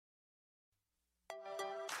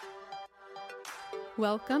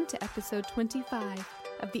Welcome to episode 25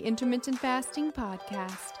 of the Intermittent Fasting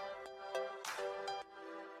Podcast.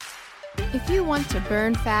 If you want to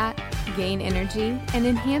burn fat, gain energy, and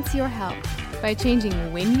enhance your health by changing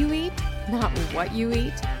when you eat, not what you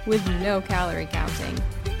eat, with no calorie counting,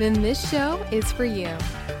 then this show is for you.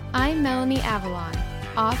 I'm Melanie Avalon,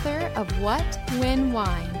 author of What, When,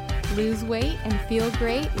 Wine, Lose Weight and Feel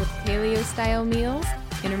Great with Paleo-Style Meals,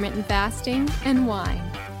 Intermittent Fasting, and Wine.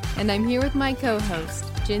 And I'm here with my co-host,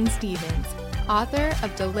 Jen Stevens, author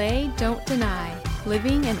of Delay, Don't Deny,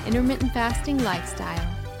 Living an Intermittent Fasting Lifestyle.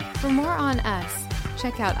 For more on us,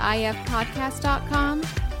 check out ifpodcast.com,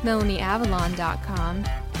 melanieavalon.com,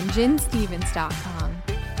 and jenstevens.com.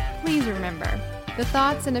 Please remember, the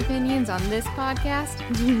thoughts and opinions on this podcast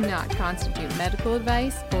do not constitute medical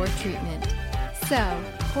advice or treatment. So,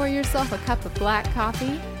 pour yourself a cup of black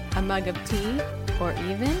coffee, a mug of tea, or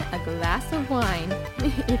even a glass of wine,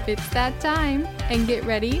 if it's that time, and get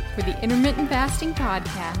ready for the Intermittent Fasting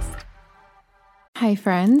Podcast. Hi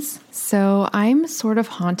friends, so I'm sort of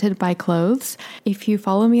haunted by clothes. If you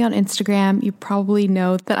follow me on Instagram, you probably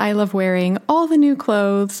know that I love wearing all the new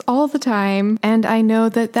clothes all the time, and I know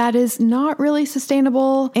that that is not really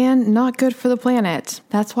sustainable and not good for the planet.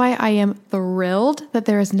 That's why I am thrilled that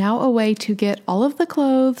there is now a way to get all of the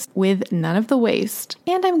clothes with none of the waste.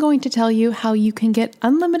 And I'm going to tell you how you can get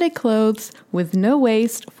unlimited clothes with no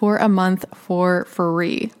waste for a month for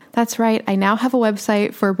free. That's right, I now have a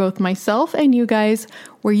website for both myself and you guys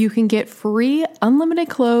where you can get free unlimited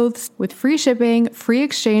clothes with free shipping, free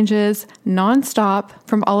exchanges, nonstop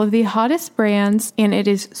from all of the hottest brands, and it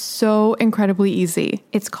is so incredibly easy.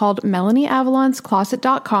 It's called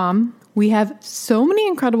melanieavalonscloset.com. We have so many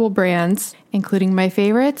incredible brands, including my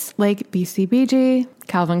favorites like BCBG,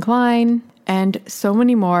 Calvin Klein, and so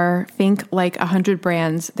many more. Think like 100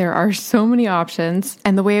 brands. There are so many options.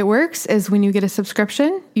 And the way it works is when you get a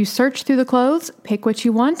subscription, you search through the clothes, pick what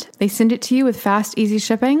you want. They send it to you with fast, easy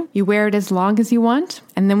shipping. You wear it as long as you want.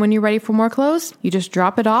 And then when you're ready for more clothes, you just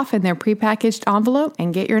drop it off in their prepackaged envelope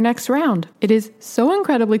and get your next round. It is so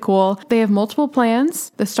incredibly cool. They have multiple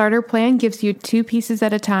plans. The starter plan gives you 2 pieces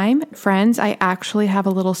at a time. Friends, I actually have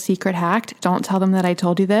a little secret hack. Don't tell them that I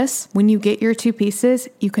told you this. When you get your 2 pieces,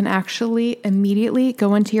 you can actually immediately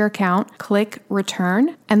go into your account, click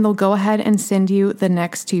return, and they'll go ahead and send you the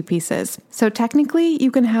next 2 pieces. So technically, you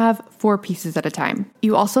can have 4 pieces at a time.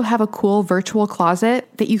 You also have a cool virtual closet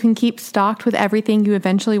that you can keep stocked with everything you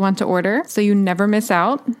eventually want to order, so you never miss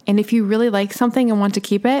out. And if you really like something and want to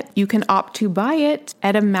keep it, you can opt to buy it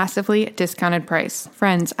at a massively discounted price.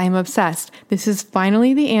 Friends, I'm obsessed. This is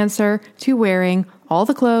finally the answer to wearing all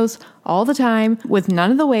the clothes all the time with none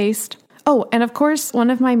of the waste. Oh, and of course,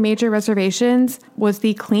 one of my major reservations was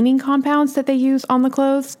the cleaning compounds that they use on the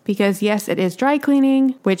clothes, because yes, it is dry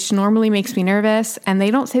cleaning, which normally makes me nervous, and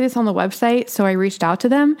they don't say this on the website, so I reached out to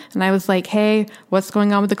them, and I was like, hey, what's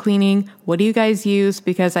going on with the cleaning? What do you guys use?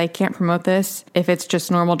 Because I can't promote this if it's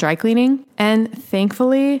just normal dry cleaning. And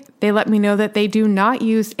thankfully, they let me know that they do not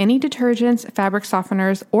use any detergents, fabric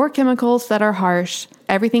softeners, or chemicals that are harsh.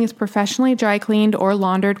 Everything is professionally dry cleaned or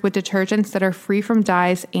laundered with detergents that are free from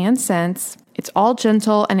dyes and scents. It's all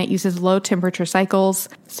gentle and it uses low temperature cycles.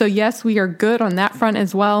 So yes, we are good on that front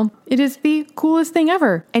as well. It is the coolest thing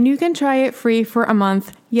ever. And you can try it free for a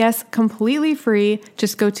month. Yes, completely free.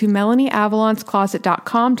 Just go to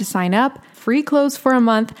melanieavalonscloset.com to sign up. Free clothes for a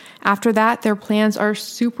month. After that, their plans are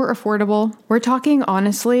super affordable. We're talking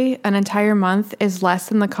honestly, an entire month is less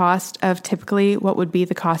than the cost of typically what would be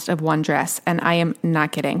the cost of one dress. And I am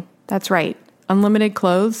not kidding. That's right. Unlimited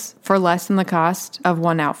clothes for less than the cost of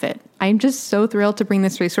one outfit. I'm just so thrilled to bring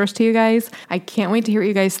this resource to you guys. I can't wait to hear what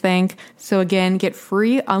you guys think. So again, get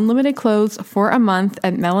free unlimited clothes for a month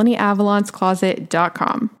at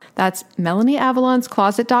melanieavalonscloset.com. That's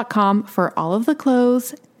melanieavalonscloset.com for all of the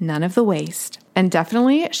clothes, none of the waste. And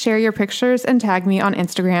definitely share your pictures and tag me on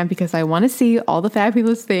Instagram because I want to see all the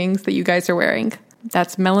fabulous things that you guys are wearing.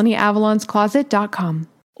 That's melanieavalonscloset.com.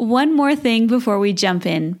 One more thing before we jump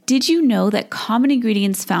in. Did you know that common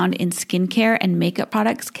ingredients found in skincare and makeup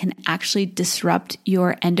products can actually disrupt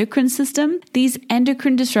your endocrine system? These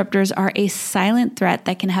endocrine disruptors are a silent threat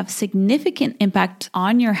that can have significant impact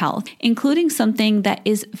on your health, including something that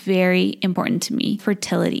is very important to me,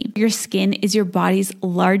 fertility. Your skin is your body's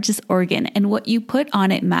largest organ, and what you put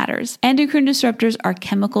on it matters. Endocrine disruptors are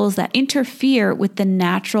chemicals that interfere with the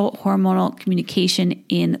natural hormonal communication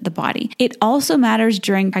in the body. It also matters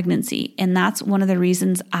during during pregnancy. And that's one of the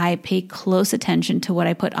reasons I pay close attention to what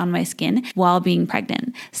I put on my skin while being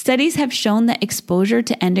pregnant. Studies have shown that exposure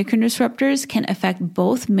to endocrine disruptors can affect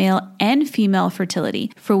both male and female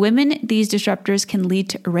fertility. For women, these disruptors can lead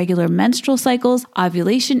to irregular menstrual cycles,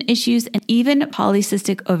 ovulation issues, and even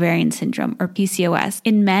polycystic ovarian syndrome, or PCOS.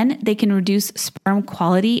 In men, they can reduce sperm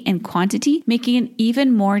quality and quantity, making it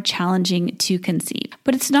even more challenging to conceive.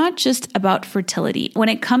 But it's not just about fertility. When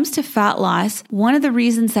it comes to fat loss, one of the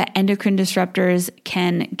reasons that endocrine disruptors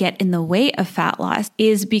can get in the way of fat loss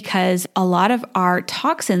is because a lot of our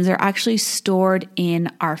toxins are actually stored in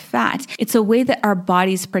our fat. It's a way that our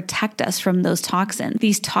bodies protect us from those toxins.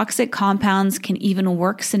 These toxic compounds can even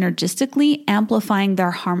work synergistically, amplifying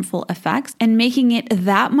their harmful effects and making it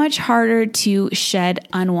that much harder to shed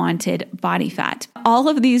unwanted body fat. All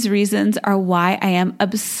of these reasons are why I am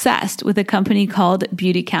obsessed with a company called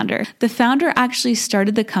Beautycounter. The founder actually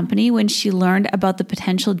started the company when she learned about the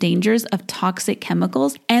potential dangers of toxic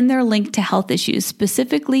chemicals and their link to health issues,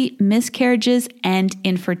 specifically miscarriages and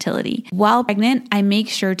infertility. While pregnant, I make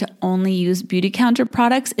sure to only use Beautycounter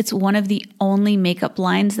products. It's one of the only makeup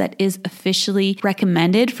lines that is officially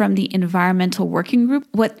recommended from the Environmental Working Group.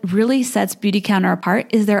 What really sets Beautycounter apart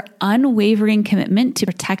is their unwavering commitment to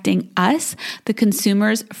protecting us, the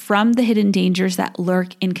consumers, from the hidden dangers that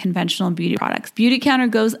lurk in conventional beauty products.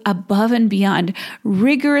 Beautycounter goes above and beyond,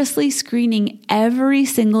 rigorously screening every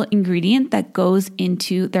single ingredient that goes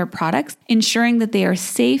into their products, ensuring that they are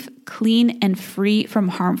safe, clean, and free from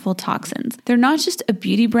harmful toxins. They're not just a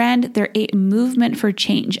beauty brand, they're a movement for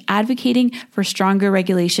change, advocating for stronger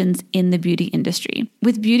regulations in the beauty industry.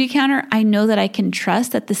 With Beautycounter, I know that I can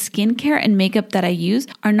trust that the skincare and makeup that I use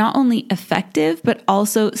are not only effective, but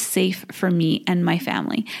also safe for me and my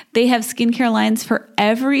family. They have skincare lines for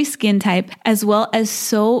every skin type, as well as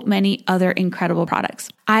so many other incredible products.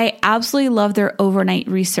 I absolutely love their overnight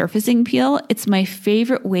resurfacing peel. It's my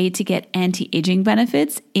favorite way to get anti-aging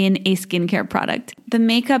benefits in a skincare product. The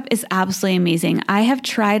makeup is absolutely amazing. I have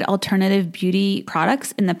tried alternative beauty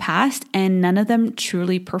products in the past and none of them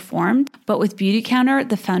truly performed. But with Beautycounter,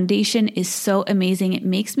 the foundation is so amazing. It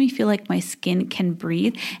makes me feel like my skin can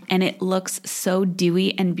breathe and it looks so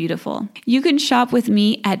dewy and beautiful. You can shop with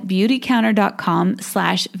me at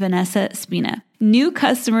beautycounter.com/Vanessa Spina. New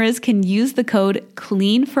customers can use the code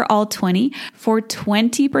CLEANFORALL20 for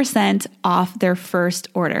 20% off their first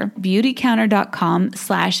order.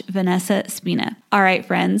 Beautycounter.com/Vanessa Spina. All right,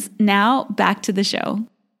 friends, now back to the show.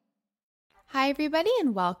 Hi, everybody,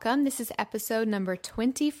 and welcome. This is episode number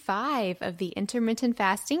 25 of the Intermittent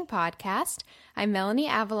Fasting Podcast. I'm Melanie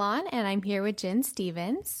Avalon, and I'm here with Jen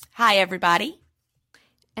Stevens. Hi, everybody.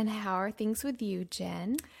 And how are things with you,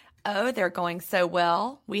 Jen? Oh, they're going so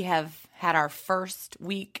well. We have had our first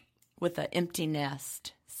week with an empty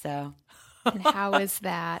nest. So, and how is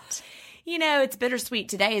that? You know, it's bittersweet.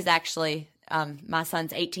 Today is actually my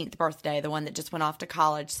son's 18th birthday, the one that just went off to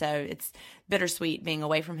college. So it's bittersweet being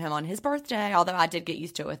away from him on his birthday, although I did get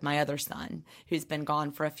used to it with my other son, who's been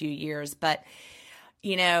gone for a few years. But,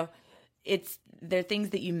 you know, there are things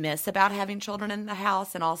that you miss about having children in the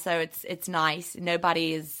house, and also it's nice.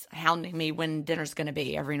 Nobody is hounding me when dinner's going to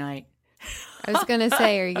be every night. I was going to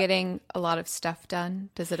say, are you getting a lot of stuff done?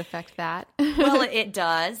 Does it affect that? Well, it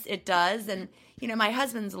does. It does. And, you know, my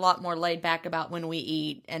husband's a lot more laid back about when we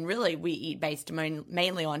eat, and really we eat based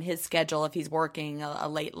mainly on his schedule if he's working a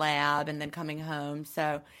late lab and then coming home.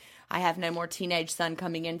 So I have no more teenage son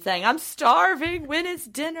coming in saying, I'm starving, when is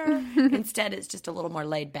dinner? Instead, it's just a little more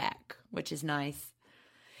laid back, which is nice.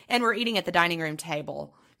 And we're eating at the dining room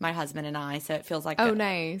table, my husband and I, so it feels like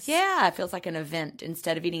nice. Yeah, it feels like an event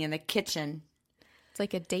instead of eating in the kitchen. It's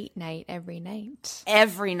like a date night every night.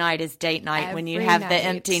 Every night is date night when you have the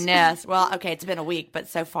empty nest. Well, okay, it's been a week, but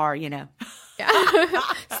so far, you know. Yeah.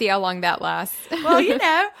 See how long that lasts. Well, you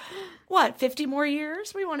know, what, 50 more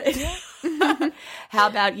years? We want to. How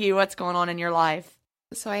about you? What's going on in your life?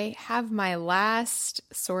 So I have my last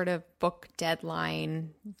sort of book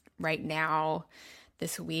deadline right now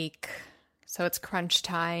this week. So it's crunch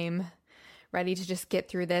time, ready to just get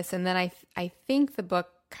through this. And then I think the book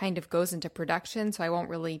kind of goes into production, so I won't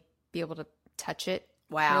really be able to touch it.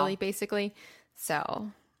 Wow. Really, basically. So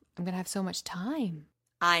I'm going to have so much time.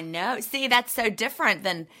 I know. See, that's so different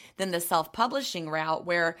than the self-publishing route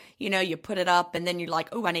where, you know, you put it up and then you're like,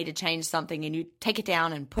 oh, I need to change something, and you take it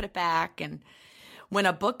down and put it back. And when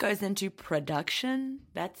a book goes into production,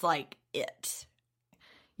 that's like it.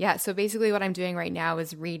 Yeah, so basically what I'm doing right now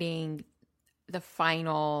is reading the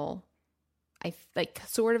final,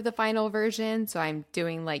 sort of the final version. So I'm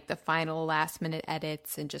doing like the final last minute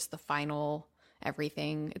edits and just the final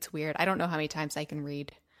everything. It's weird. I don't know how many times I can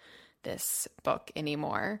read this book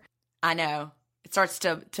anymore. I know. It starts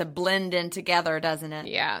to blend in together, doesn't it?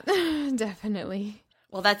 Yeah, definitely.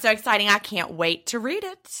 Well, that's so exciting. I can't wait to read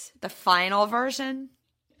it. The final version.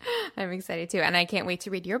 I'm excited too. And I can't wait to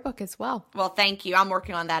read your book as well. Well, thank you. I'm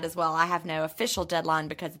working on that as well. I have no official deadline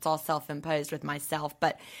because it's all self-imposed with myself,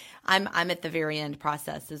 but I'm at the very end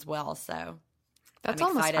process as well. So that's I'm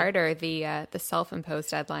almost excited. harder, the self-imposed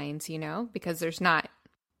deadlines, because there's not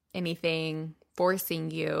anything forcing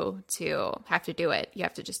you to have to do it. You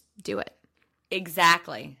have to just do it.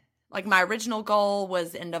 Exactly. Like my original goal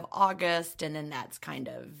was end of August, and then that's kind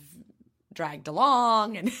of dragged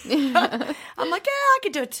along. And I'm like, I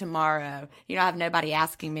could do it tomorrow. I have nobody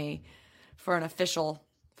asking me for an official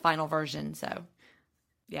final version. So,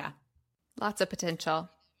 yeah. Lots of potential.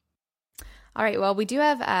 All right. Well, we do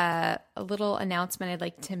have a little announcement I'd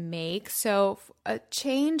like to make. So a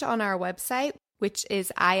change on our website, which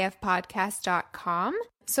is ifpodcast.com.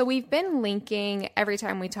 So we've been linking every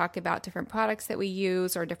time we talk about different products that we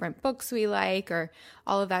use or different books we like or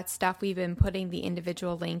all of that stuff. We've been putting the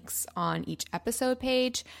individual links on each episode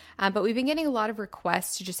page, but we've been getting a lot of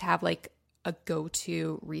requests to just have like a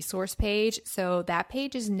go-to resource page. So that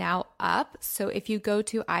page is now up. So if you go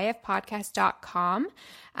to ifpodcast.com,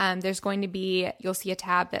 you'll see a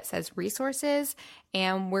tab that says resources,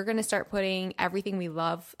 and we're going to start putting everything we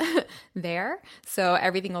love there. So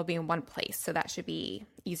everything will be in one place. So that should be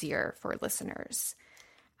easier for listeners.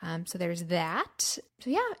 So there's that. So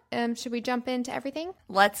yeah, should we jump into everything?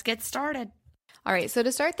 Let's get started. All right, so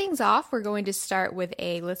to start things off, we're going to start with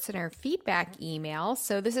a listener feedback email.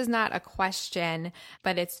 So this is not a question,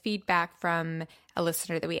 but it's feedback from a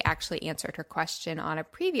listener that we actually answered her question on a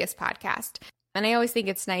previous podcast. And I always think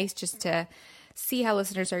it's nice just to see how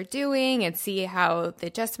listeners are doing and see how the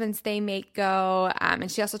adjustments they make go.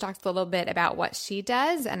 And she also talks a little bit about what she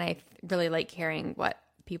does, and I really like hearing what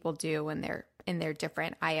people do when they're in their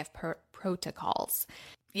different IF protocols.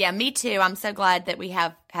 Yeah, me too. I'm so glad that we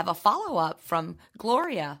have a follow-up from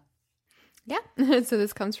Gloria. Yeah, so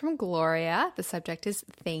this comes from Gloria. The subject is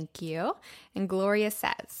thank you. And Gloria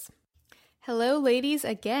says, hello, ladies,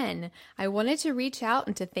 again. I wanted to reach out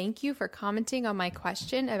and to thank you for commenting on my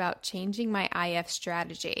question about changing my IF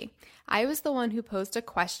strategy. I was the one who posed a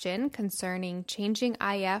question concerning changing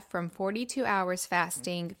IF from 42 hours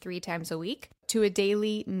fasting 3 times a week to a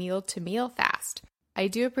daily meal-to-meal fast. I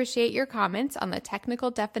do appreciate your comments on the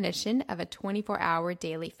technical definition of a 24-hour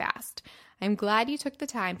daily fast. I'm glad you took the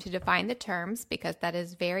time to define the terms because that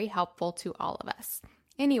is very helpful to all of us.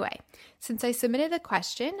 Anyway, since I submitted the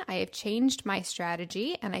question, I have changed my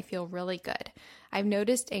strategy and I feel really good. I've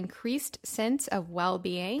noticed increased sense of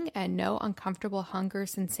well-being and no uncomfortable hunger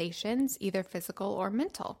sensations, either physical or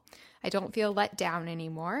mental. I don't feel let down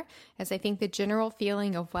anymore, as I think the general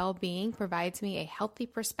feeling of well-being provides me a healthy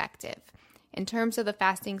perspective. In terms of the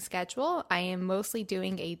fasting schedule, I am mostly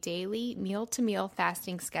doing a daily meal-to-meal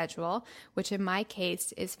fasting schedule, which in my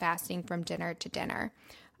case is fasting from dinner to dinner.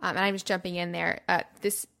 And I'm just jumping in there.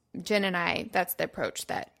 Jen and I, that's the approach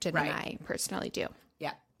that Jen and I personally do.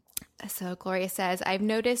 Yeah. So Gloria says, I've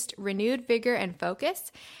noticed renewed vigor and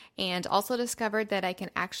focus and also discovered that I can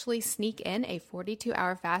actually sneak in a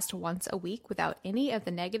 42-hour fast once a week without any of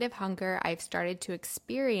the negative hunger I've started to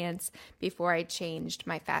experience before I changed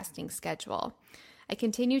my fasting schedule. I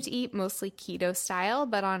continue to eat mostly keto style,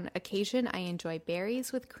 but on occasion I enjoy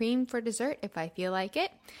berries with cream for dessert if I feel like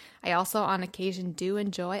it. I also on occasion do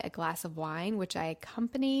enjoy a glass of wine, which I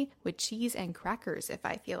accompany with cheese and crackers if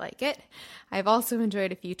I feel like it. I've also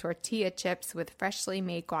enjoyed a few tortilla chips with freshly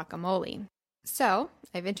made guacamole. So,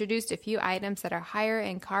 I've introduced a few items that are higher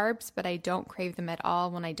in carbs, but I don't crave them at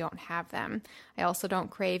all when I don't have them. I also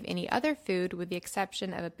don't crave any other food with the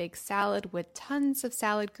exception of a big salad with tons of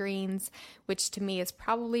salad greens, which to me is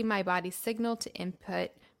probably my body's signal to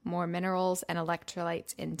input more minerals and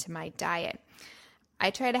electrolytes into my diet.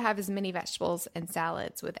 I try to have as many vegetables and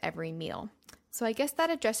salads with every meal. So I guess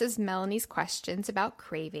that addresses Melanie's questions about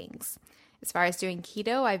cravings. As far as doing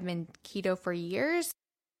keto, I've been keto for years.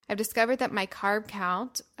 I've discovered that my carb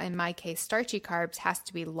count, in my case starchy carbs, has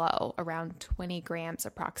to be low, around 20 grams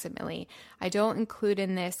approximately. I don't include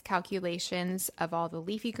in this calculations of all the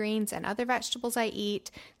leafy greens and other vegetables I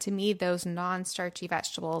eat. To me, those non-starchy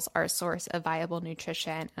vegetables are a source of viable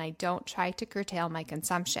nutrition, and I don't try to curtail my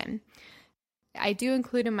consumption. I do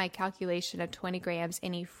include in my calculation of 20 grams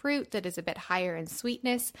any fruit that is a bit higher in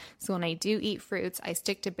sweetness, so when I do eat fruits, I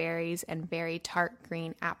stick to berries and very tart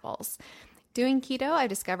green apples. Doing keto, I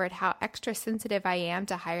discovered how extra sensitive I am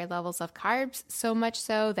to higher levels of carbs, so much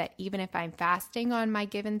so that even if I'm fasting on my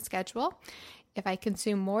given schedule, If I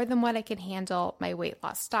consume more than what I can handle, my weight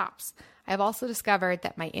loss stops. I've also discovered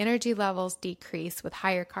that my energy levels decrease with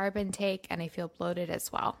higher carb intake and I feel bloated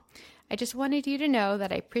as well. I just wanted you to know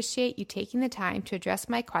that I appreciate you taking the time to address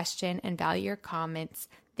my question and value your comments.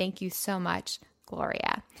 Thank you so much,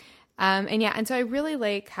 Gloria. And so I really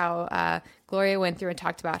like how Gloria went through and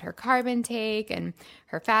talked about her carb intake and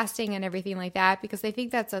her fasting and everything like that, because I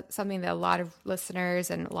think that's something that a lot of listeners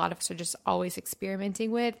and a lot of us are just always experimenting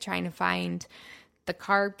with, trying to find the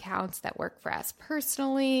carb counts that work for us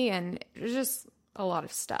personally, and there's just a lot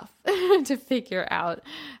of stuff to figure out.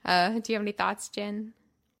 Do you have any thoughts, Jen?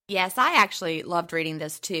 Yes, I actually loved reading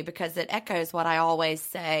this too, because it echoes what I always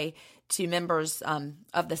say to members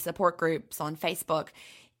of the support groups on Facebook.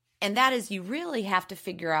 And that is, you really have to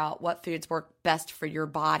figure out what foods work best for your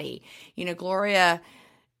body. You know, Gloria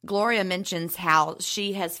mentions how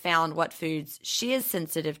she has found what foods she is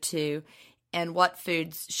sensitive to and what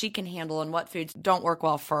foods she can handle and what foods don't work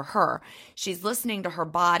well for her. She's listening to her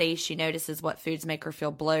body. She notices what foods make her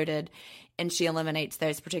feel bloated, and she eliminates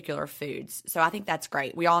those particular foods. So I think that's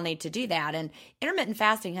great. We all need to do that. And intermittent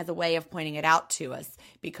fasting has a way of pointing it out to us,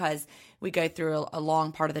 because we go through a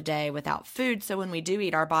long part of the day without food. So when we do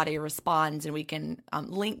eat, our body responds, and we can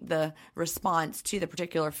link the response to the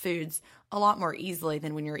particular foods a lot more easily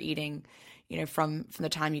than when you're eating, you know, from the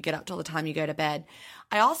time you get up till the time you go to bed.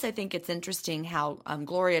 I also think it's interesting how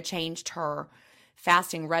Gloria changed her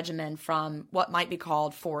fasting regimen from what might be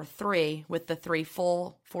called 4-3, with the 3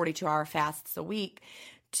 full 42-hour fasts a week,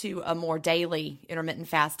 to a more daily intermittent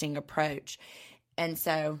fasting approach. And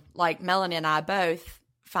so, like Melanie and I both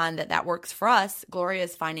find that works for us, Gloria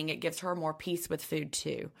is finding it gives her more peace with food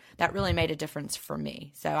too. That really made a difference for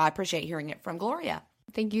me. So I appreciate hearing it from Gloria.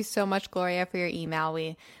 Thank you so much, Gloria, for your email.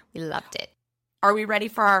 We loved it. Are we ready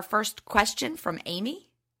for our first question from Amy?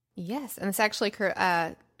 Yes, and this actually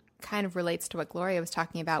kind of relates to what Gloria was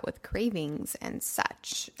talking about with cravings and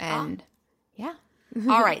such. And yeah.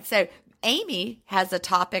 All right. So Amy has a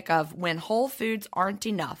topic of when whole foods aren't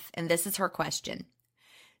enough, and this is her question.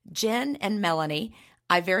 Jen and Melanie,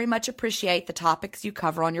 I very much appreciate the topics you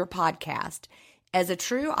cover on your podcast. As a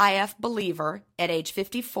true IF believer at age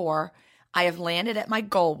 54, I have landed at my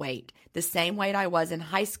goal weight, the same weight I was in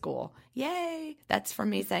high school. Yay! That's from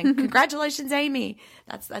me saying, congratulations, Amy.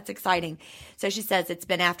 That's exciting. So she says it's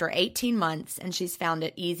been after 18 months and she's found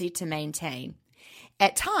it easy to maintain.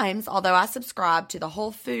 At times, although I subscribe to the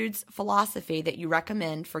whole foods philosophy that you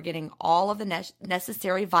recommend for getting all of the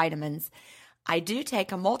necessary vitamins, I do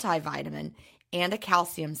take a multivitamin and a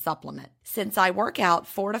calcium supplement. Since I work out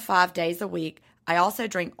 4 to 5 days a week, I also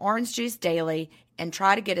drink orange juice daily and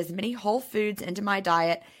try to get as many whole foods into my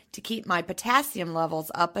diet to keep my potassium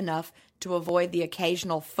levels up enough to avoid the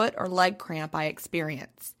occasional foot or leg cramp I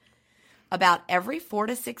experience. About every 4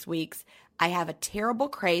 to 6 weeks, I have a terrible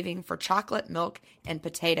craving for chocolate milk and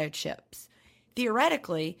potato chips.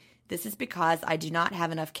 Theoretically, this is because I do not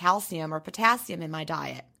have enough calcium or potassium in my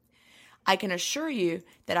diet. I can assure you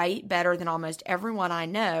that I eat better than almost everyone I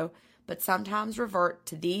know, but sometimes revert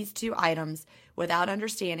to these 2 items without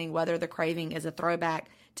understanding whether the craving is a throwback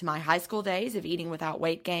to my high school days of eating without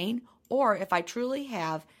weight gain, or if I truly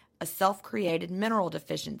have a self-created mineral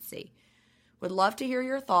deficiency. Would love to hear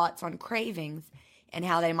your thoughts on cravings and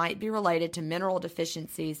how they might be related to mineral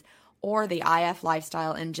deficiencies or the IF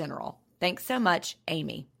lifestyle in general. Thanks so much,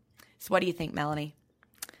 Amy. So what do you think, Melanie?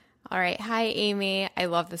 All right. Hi, Amy. I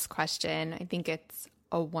love this question. I think it's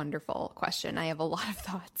a wonderful question. I have a lot of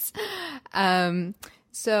thoughts.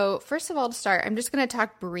 So first of all, to start, I'm just going to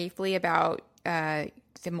talk briefly about the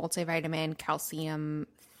multivitamin calcium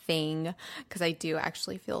thing, because I do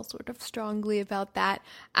actually feel sort of strongly about that.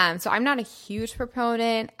 So I'm not a huge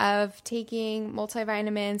proponent of taking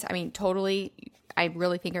multivitamins. I mean, totally, I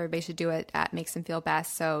really think everybody should do it. It makes them feel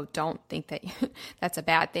best. So don't think that that's a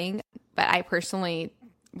bad thing. But I personally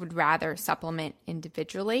would rather supplement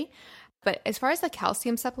individually. But as far as the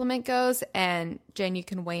calcium supplement goes, and Jen, you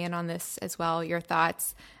can weigh in on this as well, your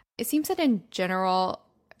thoughts. It seems that in general,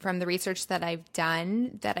 from the research that I've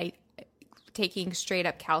done, that taking straight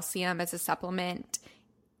up calcium as a supplement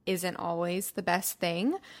isn't always the best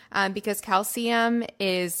thing, because calcium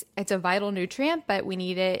it's a vital nutrient, but we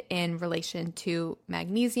need it in relation to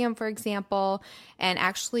magnesium, for example. And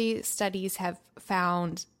actually studies have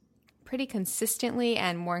found pretty consistently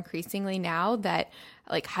and more increasingly now that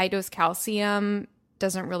like high dose calcium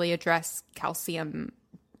doesn't really address calcium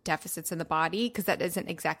deficits in the body, because that isn't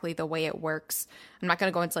exactly the way it works. I'm not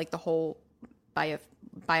going to go into like the whole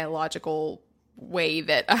biological way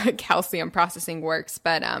that calcium processing works,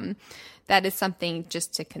 but that is something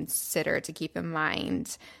just to consider, to keep in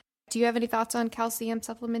mind. Do you have any thoughts on calcium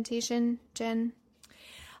supplementation, Jen?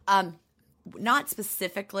 Not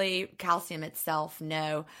specifically calcium itself,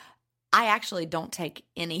 no. I actually don't take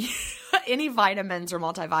any any vitamins or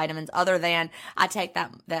multivitamins other than I take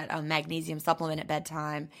that magnesium supplement at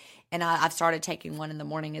bedtime, and I've started taking one in the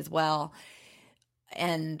morning as well.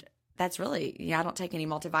 And that's really, I don't take any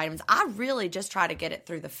multivitamins. I really just try to get it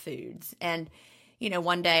through the foods. And,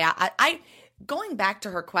 one day I going back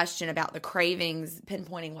to her question about the cravings,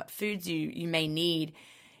 pinpointing what foods you may need.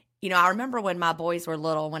 I remember when my boys were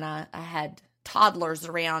little, when I had toddlers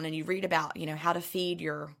around, and you read about, how to feed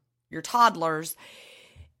your toddlers.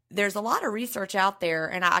 There's a lot of research out there,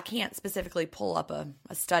 and I can't specifically pull up a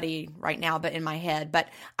study right now, but in my head. But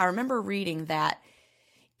I remember reading that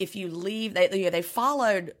if you leave, they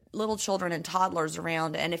followed little children and toddlers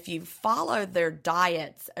around, and if you followed their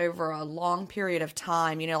diets over a long period of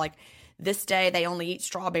time, like this day they only eat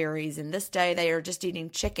strawberries, and this day they are just eating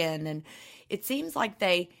chicken, and it seems like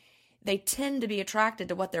they tend to be attracted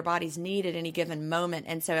to what their bodies need at any given moment,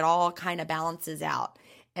 and so it all kind of balances out.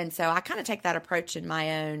 And so I kind of take that approach in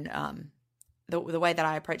my own, the way that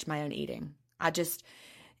I approach my own eating. I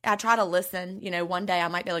try to listen. One day I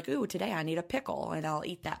might be like, ooh, today I need a pickle, and I'll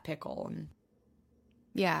eat that pickle. And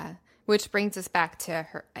yeah, which brings us back to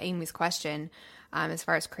Amy's question, as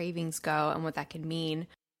far as cravings go and what that could mean.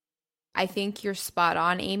 I think you're spot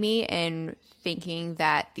on, Amy, in thinking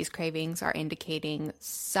that these cravings are indicating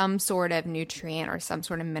some sort of nutrient or some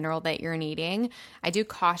sort of mineral that you're needing. I do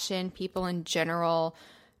caution people in general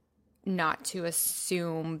not to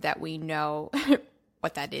assume that we know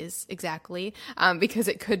what that is exactly, because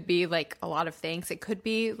it could be like a lot of things. It could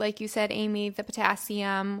be, like you said, Amy, the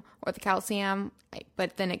potassium or the calcium,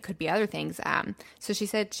 but then it could be other things. So she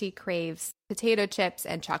said she craves potato chips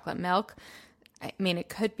and chocolate milk. I mean, it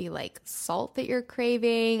could be like salt that you're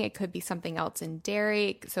craving. It could be something else in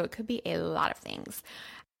dairy. So it could be a lot of things.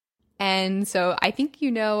 And so I think you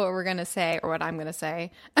know what we're going to say, or what I'm going to say.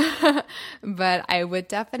 But I would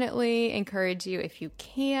definitely encourage you, if you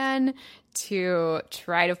can, to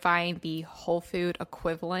try to find the whole food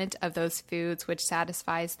equivalent of those foods which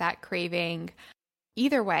satisfies that craving.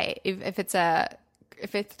 Either way, if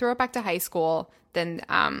it's throwback to high school, then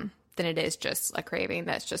it is just a craving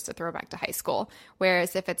that's just a throwback to high school.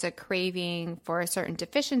 Whereas if it's a craving for a certain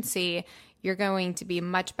deficiency, you're going to be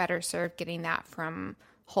much better served getting that from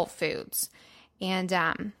whole foods. And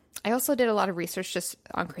I also did a lot of research just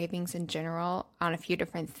on cravings in general on a few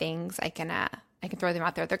different things. I can throw them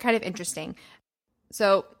out there. They're kind of interesting.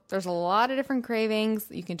 So there's a lot of different cravings.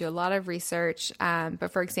 You can do a lot of research.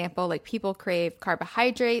 But for example, like people crave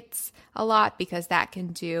carbohydrates a lot because that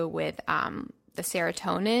can do with the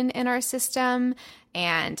serotonin in our system,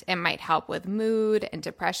 and it might help with mood and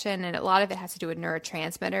depression. And a lot of it has to do with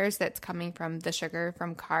neurotransmitters that's coming from the sugar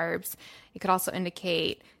from carbs. It could also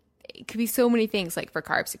indicate, it could be so many things. Like for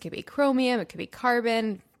carbs, it could be chromium, it could be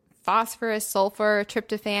carbon, phosphorus, sulfur,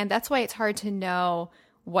 tryptophan. That's why it's hard to know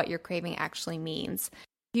what your craving actually means.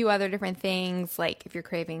 A few other different things, like if you're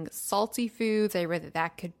craving salty foods, I read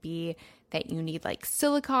that could be that you need like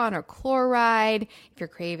silicon or chloride. If you're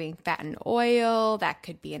craving fat and oil, that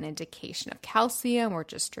could be an indication of calcium or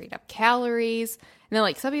just straight up calories. And then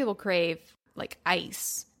like some people crave like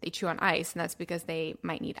ice. They chew on ice, and that's because they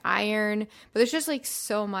might need iron. But there's just like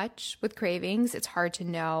so much with cravings. It's hard to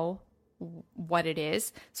know what it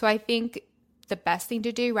is. So I think the best thing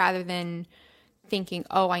to do, rather than thinking,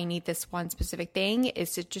 oh, I need this one specific thing,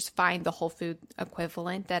 is to just find the whole food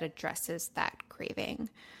equivalent that addresses that craving.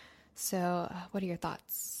 So what are your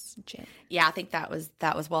thoughts, Jen? Yeah, I think that was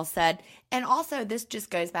well said. And also, this just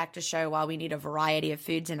goes back to show why we need a variety of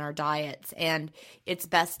foods in our diets. And it's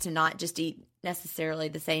best to not just eat necessarily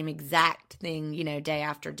the same exact thing, day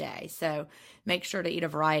after day. So make sure to eat a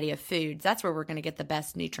variety of foods. That's where we're going to get the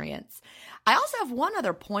best nutrients. I also have one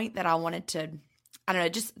other point that I wanted to, I don't know,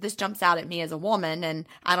 just this jumps out at me as a woman, and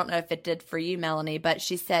I don't know if it did for you, Melanie, but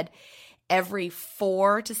she said every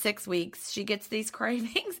 4 to 6 weeks she gets these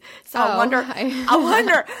cravings. So I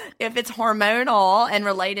wonder if it's hormonal and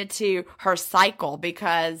related to her cycle,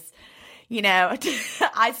 because, I'm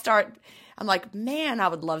like, man, I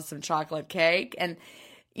would love some chocolate cake. And,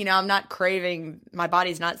 I'm not craving, my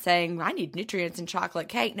body's not saying I need nutrients in chocolate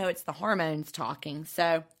cake. No, it's the hormones talking.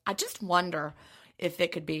 So I just wonder if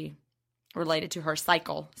it could be related to her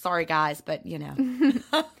cycle. Sorry, guys, but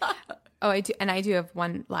Oh, I do. And I do have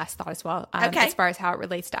one last thought as well. Okay. As far as how it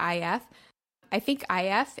relates to IF. I think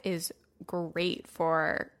IF is great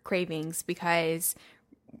for cravings because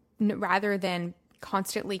rather than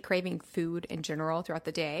constantly craving food in general throughout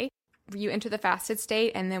the day, you enter the fasted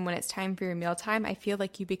state, and then when it's time for your mealtime, I feel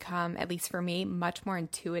like you become, at least for me, much more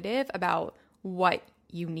intuitive about what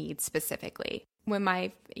you need specifically. When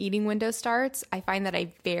my eating window starts, I find that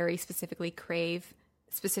I very specifically crave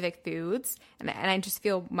specific foods, and I just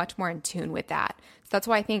feel much more in tune with that. So that's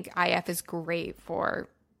why I think IF is great for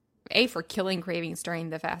A, for killing cravings during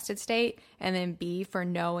the fasted state, and then B, for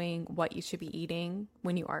knowing what you should be eating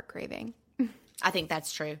when you are craving. I think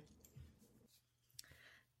that's true.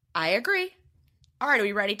 I agree. All right, are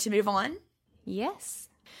we ready to move on? Yes.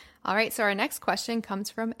 All right, so our next question comes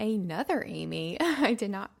from another Amy. I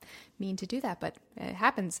did not mean to do that, but it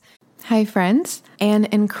happens. Hi, friends. An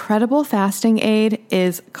incredible fasting aid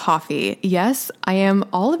is coffee. Yes, I am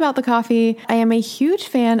all about the coffee. I am a huge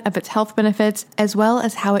fan of its health benefits, as well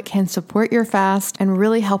as how it can support your fast and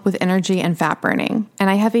really help with energy and fat burning. And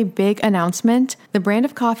I have a big announcement. The brand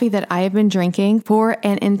of coffee that I have been drinking for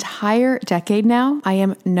an entire decade now, I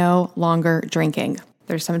am no longer drinking.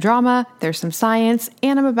 There's some drama, there's some science,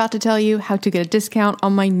 and I'm about to tell you how to get a discount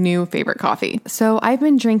on my new favorite coffee. So I've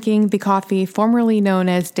been drinking the coffee formerly known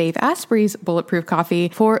as Dave Asprey's Bulletproof Coffee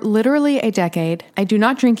for literally a decade. I do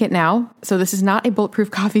not drink it now, so this is not a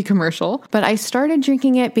Bulletproof Coffee commercial, but I started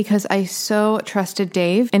drinking it because I so trusted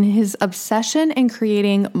Dave and his obsession in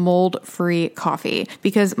creating mold-free coffee,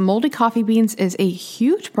 because moldy coffee beans is a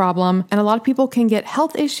huge problem, and a lot of people can get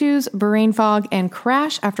health issues, brain fog, and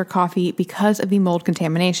crash after coffee because of the mold contamination.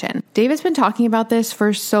 Dave has been talking about this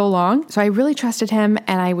for so long, so I really trusted him,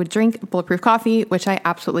 and I would drink Bulletproof Coffee, which I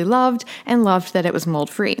absolutely loved, and loved that it was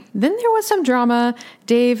mold-free. Then there was some drama.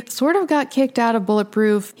 Dave sort of got kicked out of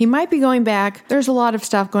Bulletproof. He might be going back. There's a lot of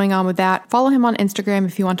stuff going on with that. Follow him on Instagram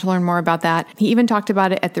if you want to learn more about that. He even talked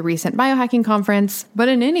about it at the recent biohacking conference. But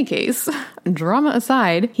in any case, drama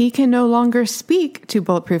aside, he can no longer speak to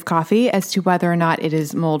Bulletproof Coffee as to whether or not it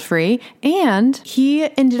is mold-free, and he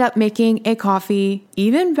ended up making a coffee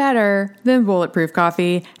even better than Bulletproof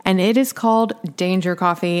Coffee, and it is called Danger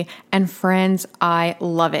Coffee, and friends, I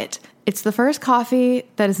love it. It's the first coffee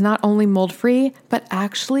that is not only mold-free, but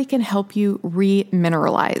actually can help you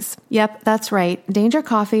re-mineralize. Yep, that's right. Danger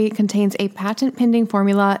Coffee contains a patent-pending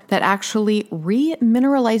formula that actually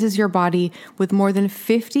re-mineralizes your body with more than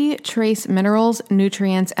 50 trace minerals,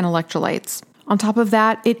 nutrients, and electrolytes. On top of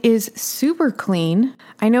that, it is super clean.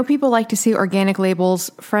 I know people like to see organic labels.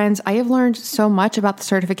 Friends, I have learned so much about the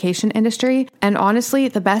certification industry, and honestly,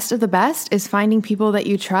 the best of the best is finding people that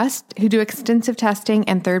you trust who do extensive testing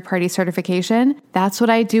and third-party certification. That's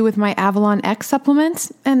what I do with my Avalon X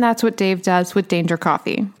supplements, and that's what Dave does with Danger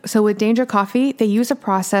Coffee. So with Danger Coffee, they use a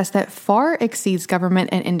process that far exceeds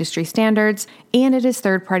government and industry standards, and it is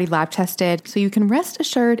third-party lab tested, so you can rest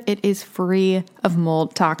assured it is free of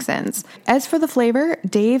mold toxins. As for the flavor,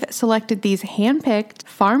 Dave selected these hand-picked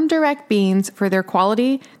farm direct beans for their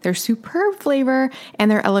quality, their superb flavor,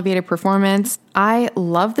 and their elevated performance. I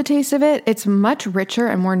love the taste of it. It's much richer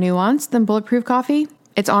and more nuanced than Bulletproof Coffee.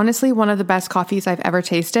 It's honestly one of the best coffees I've ever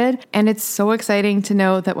tasted, and it's so exciting to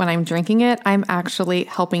know that when I'm drinking it, I'm actually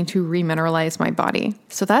helping to remineralize my body.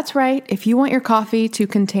 So that's right, if you want your coffee to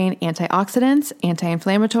contain antioxidants,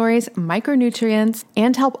 anti-inflammatories, micronutrients,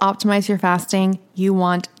 and help optimize your fasting, you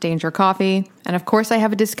want Danger Coffee. And of course, I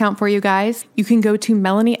have a discount for you guys. You can go to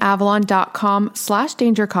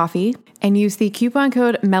melanieavalon.com/dangercoffee and use the coupon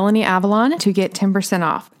code MelanieAvalon to get 10%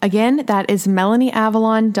 off. Again, that is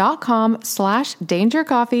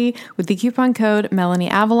melanieavalon.com/dangercoffee with the coupon code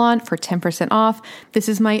MelanieAvalon for 10% off. This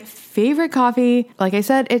is my favorite coffee. Like I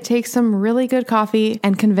said, it takes some really good coffee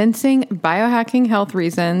and convincing biohacking health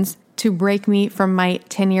reasons to break me from my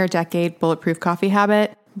 10-year decade Bulletproof Coffee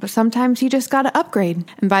habit. But sometimes you just gotta upgrade.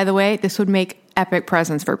 And by the way, this would make epic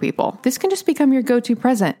presents for people. This can just become your go-to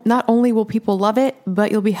present. Not only will people love it, but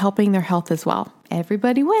you'll be helping their health as well.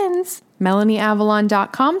 Everybody wins.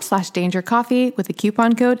 MelanieAvalon.com/dangercoffee with the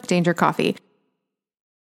coupon code DangerCoffee.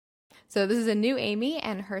 So this is a new Amy,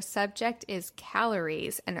 and her subject is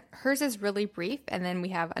calories, and hers is really brief, and then we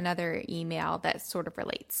have another email that sort of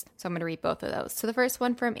relates. So I'm going to read both of those. So the first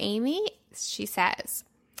one from Amy, she says,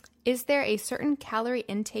 is there a certain calorie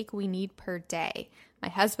intake we need per day? My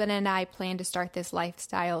husband and I plan to start this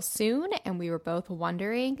lifestyle soon, and we were both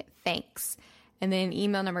wondering. Thanks. And then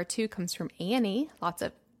email number 2 comes from Annie. Lots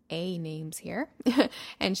of A names here.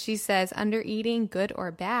 And she says, Undereating, good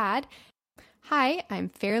or bad? Hi, I'm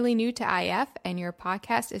fairly new to IF, and your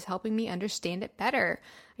podcast is helping me understand it better.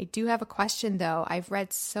 I do have a question, though. I've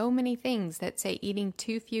read so many things that say eating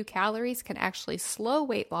too few calories can actually slow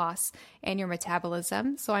weight loss and your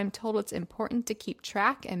metabolism, so I'm told it's important to keep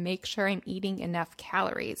track and make sure I'm eating enough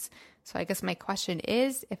calories. So I guess my question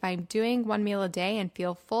is, if I'm doing one meal a day and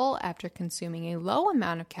feel full after consuming a low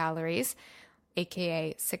amount of calories,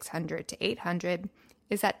 aka 600 to 800,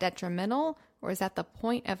 is that detrimental or is that the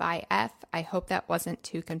point of IF? I hope that wasn't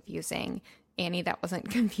too confusing. Annie, that wasn't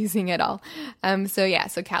confusing at all.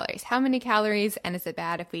 So calories. How many calories, and is it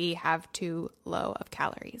bad if we have too low of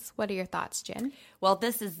calories? What are your thoughts, Jen? Well,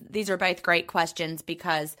 these are both great questions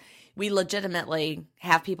because we legitimately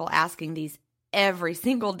have people asking these every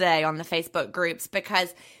single day on the Facebook groups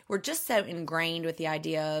because we're just so ingrained with the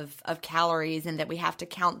idea of calories and that we have to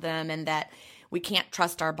count them and that we can't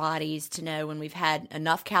trust our bodies to know when we've had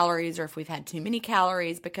enough calories or if we've had too many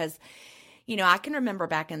calories because, I can remember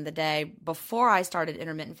back in the day before I started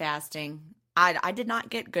intermittent fasting, I did not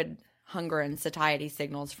get good hunger and satiety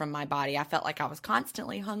signals from my body. I felt like I was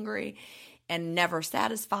constantly hungry and never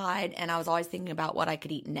satisfied, and I was always thinking about what I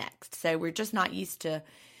could eat next. So we're just not used to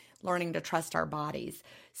learning to trust our bodies.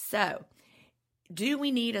 So do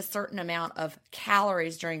we need a certain amount of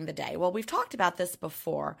calories during the day? Well, we've talked about this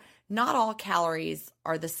before. Not all calories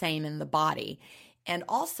are the same in the body. And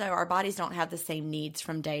also our bodies don't have the same needs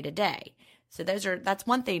from day to day. So that's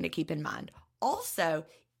one thing to keep in mind. Also,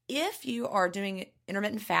 if you are doing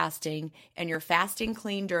intermittent fasting and you're fasting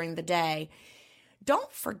clean during the day,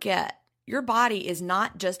 don't forget your body is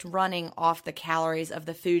not just running off the calories of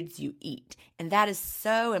the foods you eat. And that is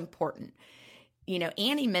so important.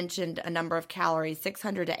 Annie mentioned a number of calories,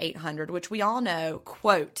 600 to 800, which we all know,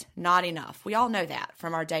 quote, not enough. We all know that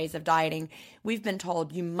from our days of dieting. We've been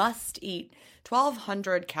told you must eat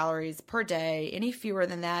 1,200 calories per day. Any fewer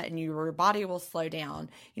than that, and your body will slow down.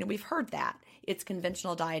 We've heard that. It's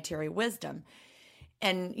conventional dietary wisdom.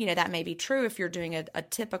 And, that may be true if you're doing a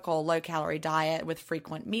typical low-calorie diet with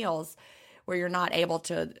frequent meals where you're not able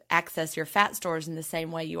to access your fat stores in the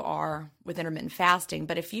same way you are with intermittent fasting.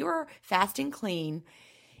 But if you are fasting clean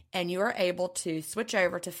and you are able to switch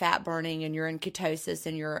over to fat burning and you're in ketosis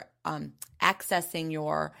and you're accessing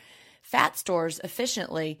your fat stores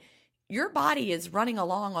efficiently, your body is running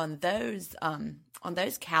along on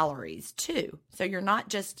those calories too. So you're not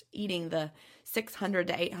just eating the 600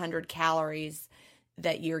 to 800 calories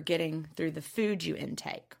that you're getting through the food you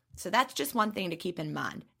intake. So that's just one thing to keep in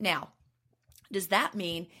mind. Now, does that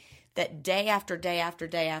mean that day after day after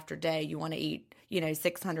day after day you want to eat,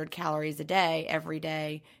 600 calories a day every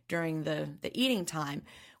day during the eating time?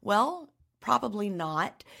 Well, probably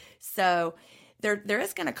not. So there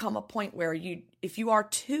is going to come a point where if you are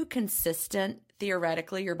too consistent,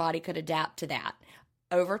 theoretically, your body could adapt to that.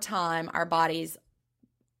 Over time, our bodies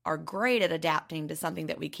are great at adapting to something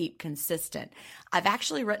that we keep consistent. I've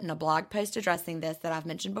actually written a blog post addressing this that I've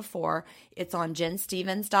mentioned before. It's on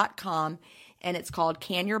jenstevens.com, and it's called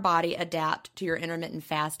Can Your Body Adapt to Your Intermittent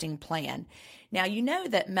Fasting Plan? Now, you know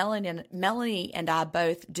that Melanie and I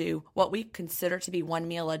both do what we consider to be one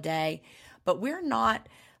meal a day, but we're not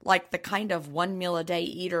like the kind of one meal a day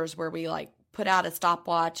eaters where we put out a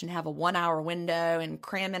stopwatch and have a 1 hour window and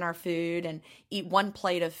cram in our food and eat one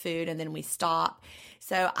plate of food and then we stop.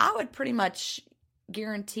 So I would pretty much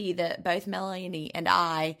guarantee that both Melanie and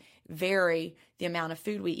I vary the amount of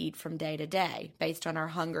food we eat from day to day based on our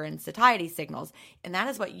hunger and satiety signals. And that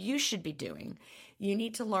is what you should be doing. You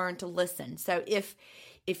need to learn to listen. So if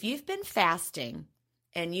you've been fasting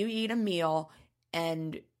and you eat a meal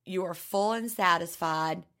and you are full and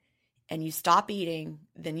satisfied and you stop eating,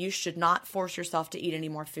 then you should not force yourself to eat any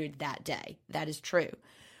more food that day. That is true.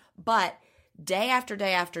 But day after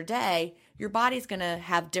day after day, your body's going to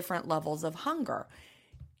have different levels of hunger.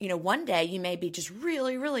 One day you may be just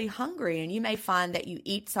really, really hungry and you may find that you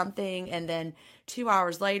eat something and then 2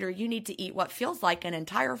 hours later you need to eat what feels like an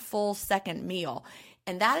entire full second meal.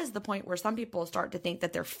 And that is the point where some people start to think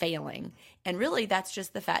that they're failing. And really that's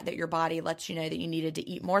just the fact that your body lets you know that you needed to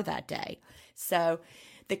eat more that day. So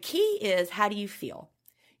the key is, how do you feel?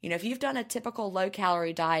 If you've done a typical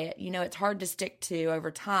low-calorie diet, it's hard to stick to over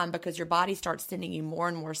time because your body starts sending you more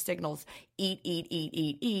and more signals, eat, eat, eat,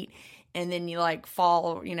 eat, eat. And then you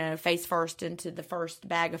fall, face first into the first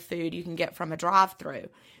bag of food you can get from a drive-through.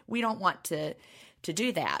 We don't want to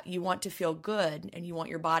do that. You want to feel good and you want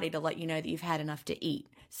your body to let you know that you've had enough to eat.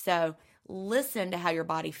 So listen to how your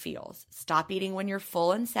body feels. Stop eating when you're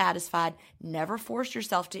full and satisfied. Never force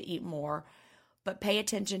yourself to eat more, but pay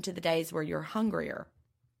attention to the days where you're hungrier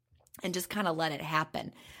and just kind of let it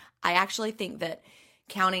happen. I actually think that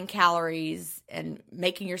counting calories and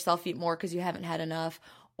making yourself eat more because you haven't had enough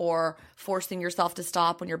or forcing yourself to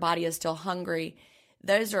stop when your body is still hungry,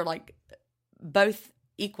 those are both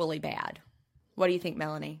equally bad. What do you think,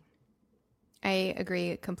 Melanie? I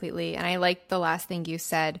agree completely. And I like the last thing you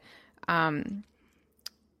said.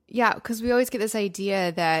 Yeah, because we always get this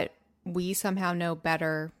idea that we somehow know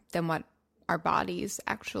better than what our bodies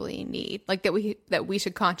actually need. Like that we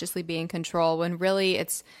should consciously be in control, when really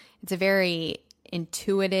it's a very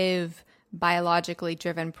intuitive, biologically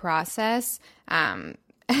driven process. And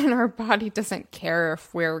our body doesn't care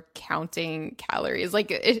if we're counting calories. Like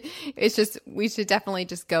it's just, we should definitely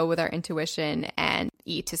just go with our intuition and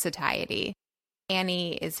eat to satiety.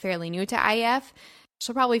 Annie is fairly new to IF.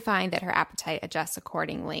 She'll probably find that her appetite adjusts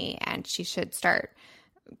accordingly, and she should start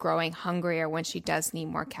growing hungrier when she does need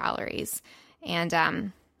more calories. And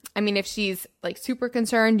I mean, if she's like super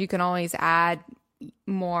concerned, you can always add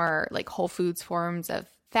more like whole foods forms of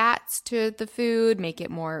fats to the food, make it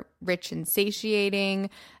more rich and satiating.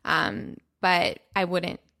 But I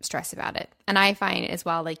wouldn't stress about it. And I find as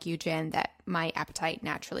well, like you, Jen, that my appetite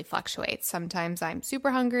naturally fluctuates. Sometimes I'm super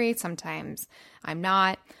hungry, sometimes I'm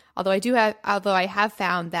not. Although I have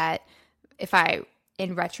found that if I,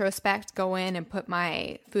 in retrospect, go in and put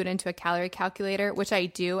my food into a calorie calculator, which I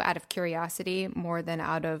do out of curiosity more than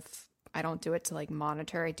I don't do it to like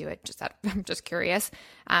monitor. I do it just I'm just curious.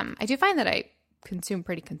 I do find that I consume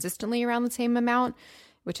pretty consistently around the same amount,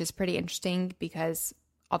 which is pretty interesting because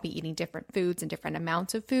I'll be eating different foods and different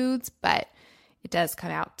amounts of foods, but it does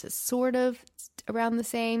come out to sort of around the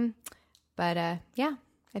same. But yeah,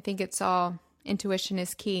 I think it's all intuition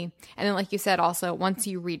is key. And then like you said, also, once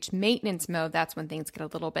you reach maintenance mode, that's when things get a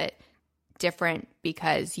little bit different,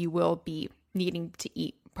 because you will be needing to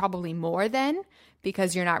eat probably more then,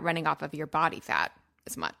 because you're not running off of your body fat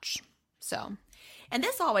as much. So, and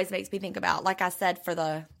this always makes me think about, like I said, for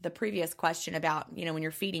the previous question about, when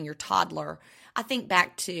you're feeding your toddler, I think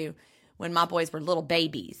back to when my boys were little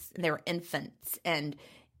babies and they were infants, and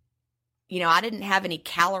I didn't have any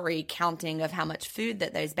calorie counting of how much food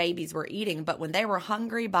that those babies were eating, but when they were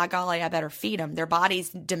hungry, by golly, I better feed them. Their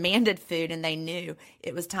bodies demanded food and they knew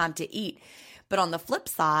it was time to eat. But on the flip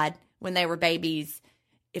side, when they were babies,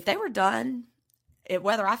 if they were done,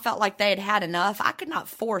 whether I felt like they had had enough, I could not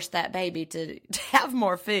force that baby to have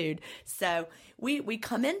more food. So we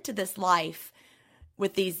come into this life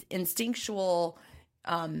with these instinctual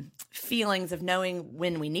feelings of knowing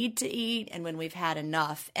when we need to eat and when we've had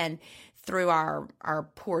enough. And through our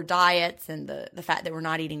poor diets and the fact that we're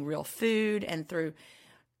not eating real food, and through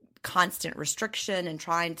constant restriction and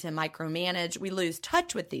trying to micromanage, we lose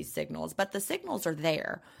touch with these signals. But the signals are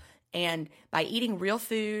there. And by eating real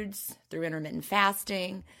foods, through intermittent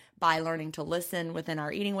fasting, by learning to listen within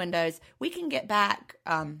our eating windows, we can get back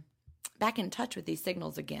in touch with these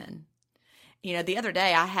signals again. The other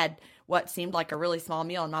day I had what seemed like a really small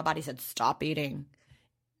meal, and my body said, stop eating.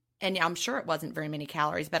 And I'm sure it wasn't very many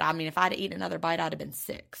calories, but I mean, if I'd eaten another bite, I'd have been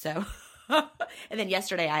sick. So, and then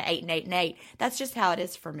yesterday I ate and ate and ate. That's just how it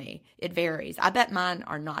is for me. It varies. I bet mine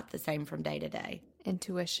are not the same from day to day.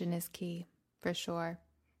 Intuition is key, for sure.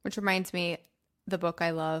 Which reminds me, the book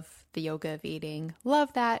I love, The Yoga of Eating.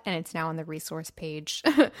 Love that. And it's now on the resource page.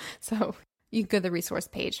 So you can go to the resource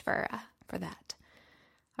page for that.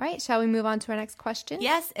 All right. Shall we move on to our next question?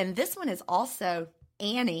 Yes. And this one is also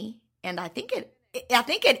Annie. And I think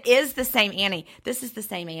it is the same Annie. This is the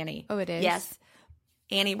same Annie. Oh, it is? Yes.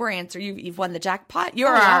 Annie, we're answering. You've won the jackpot. You're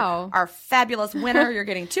our fabulous winner. You're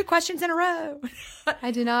getting 2 questions in a row.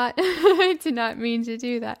 I did not mean to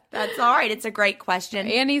do that. That's all right. It's a great question.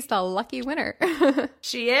 Annie's the lucky winner.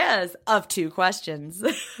 She is, of 2 questions.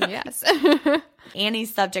 Yes.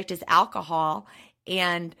 Annie's subject is alcohol,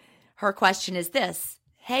 and her question is this.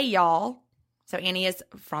 Hey, y'all. So Annie is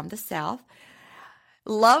from the South.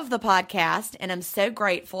 Love the podcast, and I'm so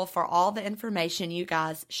grateful for all the information you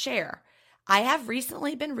guys share. I have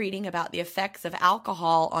recently been reading about the effects of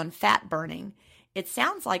alcohol on fat burning. It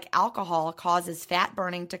sounds like alcohol causes fat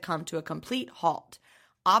burning to come to a complete halt.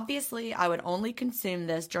 Obviously, I would only consume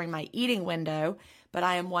this during my eating window, but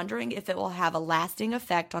I am wondering if it will have a lasting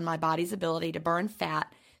effect on my body's ability to burn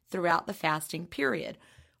fat throughout the fasting period,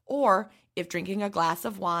 or if drinking a glass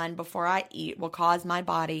of wine before I eat will cause my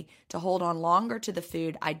body to hold on longer to the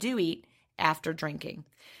food I do eat after drinking.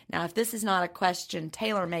 Now, if this is not a question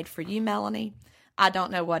tailor-made for you, Melanie, I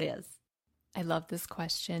don't know what is. I love this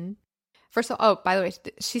question. First of all, by the way,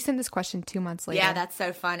 she sent this question 2 months later. Yeah, that's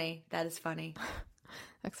so funny. That is funny.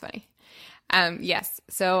 That's funny. Yes,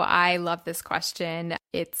 so I love this question.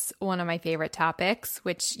 It's one of my favorite topics,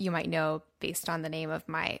 which you might know based on the name of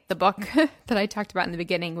the book that I talked about in the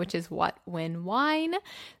beginning, which is What When Wine.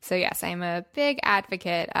 So yes, I'm a big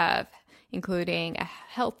advocate of including a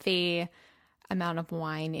healthy amount of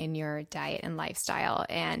wine in your diet and lifestyle.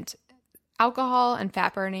 And alcohol and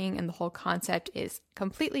fat burning and the whole concept is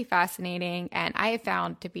completely fascinating, and I have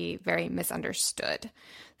found to be very misunderstood.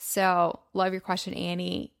 So love your question,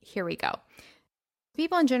 Annie. Here we go.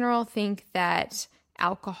 People in general think that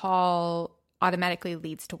alcohol automatically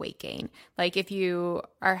leads to weight gain. Like if you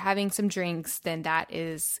are having some drinks, then that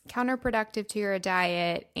is counterproductive to your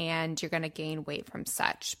diet and you're going to gain weight from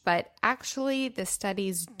such. But actually, the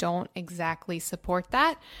studies don't exactly support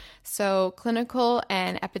that. So clinical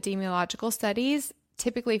and epidemiological studies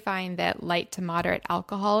typically find that light to moderate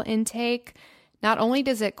alcohol intake, not only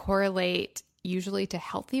does it correlate usually to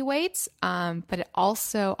healthy weights, but it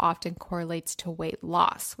also often correlates to weight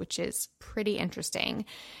loss, which is pretty interesting.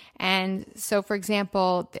 And so, for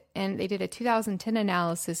example, and they did a 2010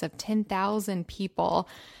 analysis of 10,000 people,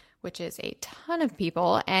 which is a ton of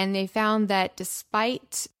people, and they found that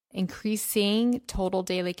despite increasing total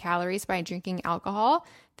daily calories by drinking alcohol,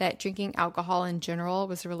 that drinking alcohol in general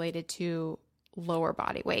was related to lower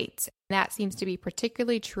body weight. That seems to be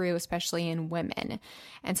particularly true, especially in women.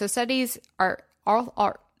 And so studies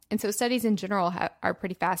studies in general are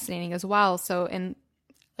pretty fascinating as well. So in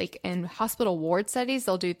hospital ward studies,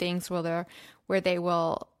 they'll do things where they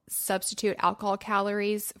will substitute alcohol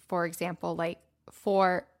calories, for example,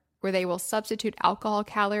 where they will substitute alcohol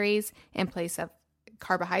calories in place of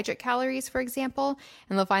carbohydrate calories, for example,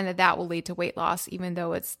 and they'll find that will lead to weight loss, even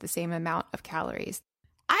though it's the same amount of calories.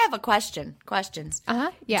 I have a questions.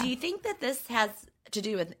 Yeah. Do you think that this has to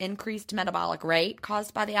do with increased metabolic rate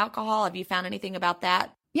caused by the alcohol? Have you found anything about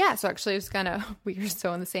that? Yeah, so actually it was we were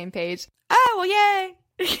so on the same page. Oh, well,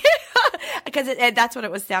 yay. Because that's what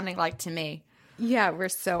it was sounding like to me. Yeah, we're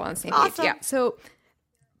so on the same Awesome. page. Yeah, so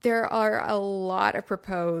there are a lot of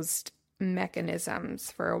proposed mechanisms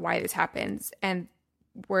for why this happens, and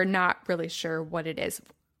we're not really sure what it is.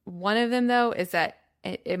 One of them, though, is that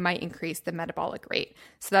it might increase the metabolic rate.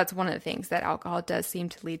 So that's one of the things that alcohol does seem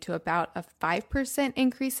to lead to, about a 5%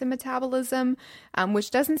 increase in metabolism, which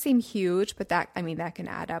doesn't seem huge, but that can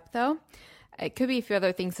add up though. It could be a few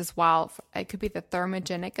other things as well. It could be the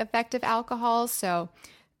thermogenic effect of alcohol. So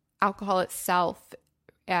alcohol itself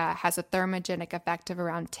has a thermogenic effect of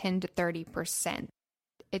around 10 to 30%.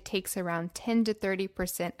 It takes around 10 to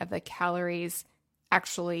 30% of the calories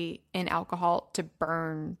actually in alcohol to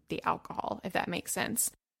burn the alcohol, if that makes sense.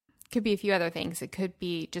 Could be a few other things. It could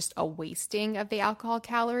be just a wasting of the alcohol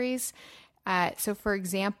calories. So for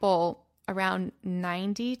example, around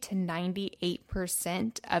 90 to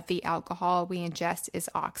 98% of the alcohol we ingest is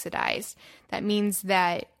oxidized. That means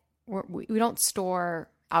that we don't store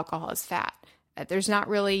alcohol as fat. There's not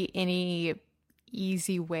really any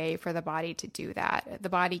easy way for the body to do that. The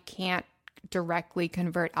body can't directly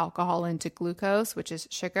convert alcohol into glucose, which is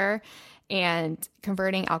sugar, and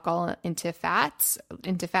converting alcohol into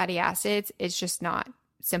fatty acids is just not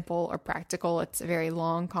simple or practical. It's a very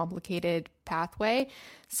long, complicated pathway.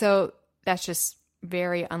 So that's just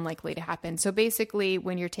very unlikely to happen. So basically,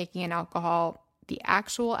 when you're taking an alcohol, the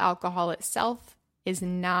actual alcohol itself is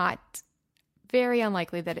not very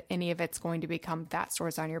unlikely that any of it's going to become fat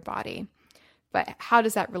stores on your body. But how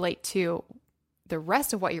does that relate to the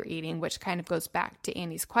rest of what you're eating, which kind of goes back to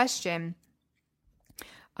Annie's question?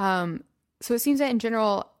 So it seems that in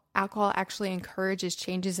general, alcohol actually encourages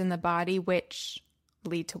changes in the body, which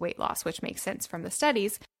lead to weight loss, which makes sense from the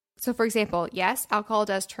studies. So for example, yes, alcohol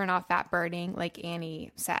does turn off fat burning, like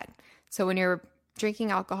Annie said. So when you're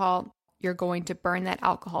drinking alcohol, you're going to burn that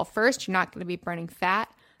alcohol first. You're not going to be burning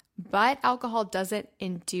fat, but alcohol doesn't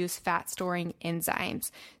induce fat storing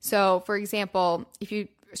enzymes. So for example, if you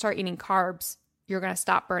start eating carbs, you're going to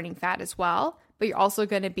stop burning fat as well, but you're also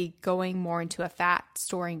going to be going more into a fat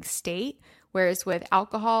storing state. Whereas with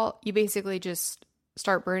alcohol, you basically just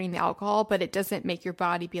start burning the alcohol, but it doesn't make your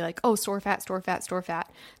body be like, oh, store fat,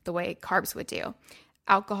 the way carbs would do.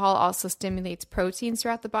 Alcohol also stimulates proteins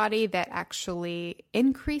throughout the body that actually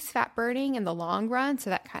increase fat burning in the long run. So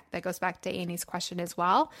that goes back to Annie's question as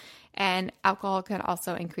well. And alcohol can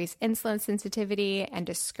also increase insulin sensitivity and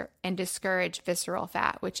discourage visceral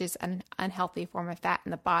fat, which is an unhealthy form of fat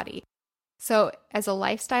in the body. So as a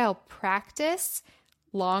lifestyle practice,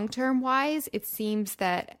 long-term wise, it seems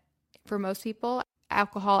that for most people,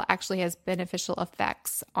 alcohol actually has beneficial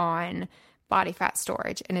effects on body fat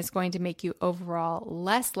storage and is going to make you overall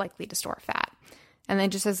less likely to store fat. And then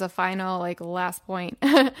just as a final, last point,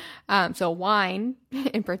 so wine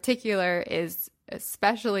in particular is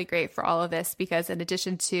especially great for all of this because in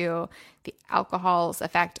addition to the alcohol's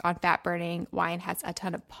effect on fat burning, wine has a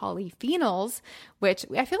ton of polyphenols, which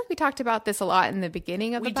I feel like we talked about this a lot in the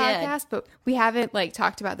beginning of the podcast, but we haven't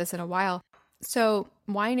talked about this in a while. So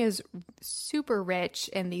wine is super rich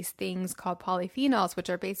in these things called polyphenols, which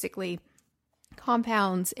are basically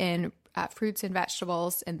compounds in fruits and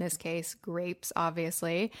vegetables, in this case, grapes,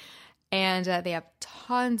 obviously. And they have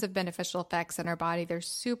tons of beneficial effects on our body. They're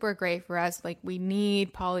super great for us. Like, we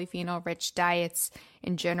need polyphenol-rich diets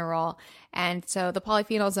in general. And so the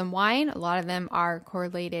polyphenols in wine, a lot of them are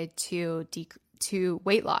correlated to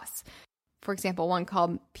weight loss. For example, one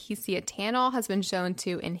called pCetanol has been shown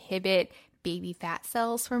to inhibit baby fat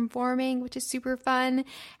cells from forming, which is super fun.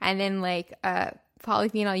 And then like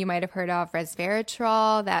polyphenol you might have heard of,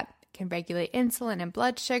 resveratrol, that can regulate insulin and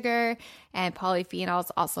blood sugar. And polyphenols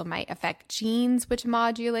also might affect genes which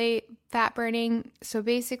modulate fat burning. So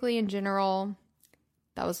basically, in general,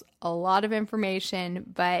 that was a lot of information.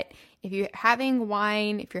 But if you're having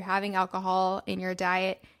wine, if you're having alcohol in your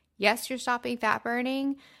diet, yes, you're stopping fat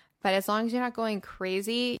burning. But as long as you're not going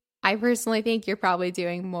crazy, I personally think you're probably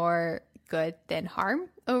doing more good than harm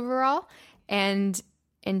overall. And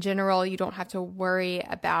in general, you don't have to worry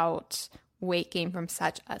about weight gain from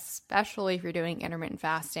such, especially if you're doing intermittent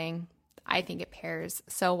fasting. I think it pairs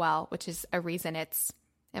so well, which is a reason it's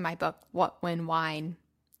in my book, What, When, Wine.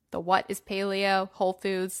 The what is paleo, whole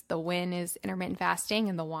foods, the when is intermittent fasting,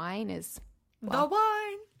 and the wine is, well, the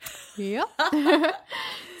wine. Yeah.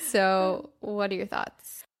 So what are your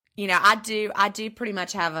thoughts? You know, I do pretty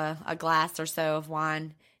much have a glass or so of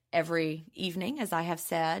wine every evening, as I have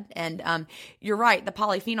said. And you're right, the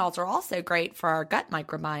polyphenols are also great for our gut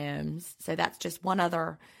microbiomes. So that's just one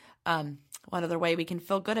other way we can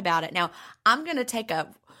feel good about it. Now, I'm going to take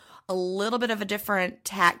a little bit of a different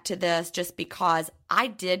tack to this just because I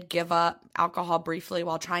did give up alcohol briefly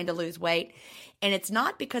while trying to lose weight. And it's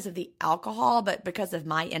not because of the alcohol, but because of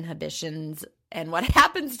my inhibitions and what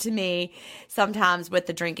happens to me sometimes with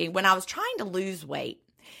the drinking. When I was trying to lose weight,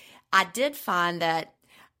 I did find that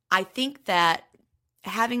I think that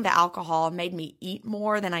having the alcohol made me eat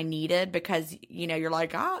more than I needed because, you know, you're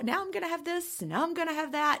like, oh, now I'm going to have this, now I'm going to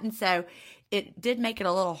have that. And so it did make it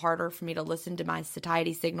a little harder for me to listen to my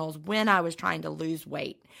satiety signals when I was trying to lose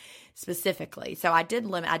weight specifically. So I did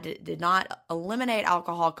not eliminate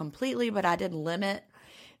alcohol completely, but I did limit.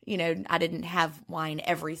 You know, I didn't have wine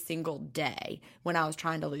every single day when I was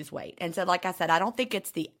trying to lose weight. And so, like I said, I don't think it's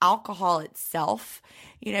the alcohol itself,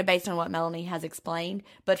 you know, based on what Melanie has explained.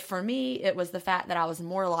 But for me, it was the fact that I was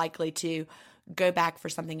more likely to go back for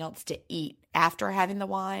something else to eat after having the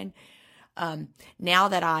wine. Now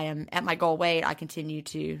that I am at my goal weight, I continue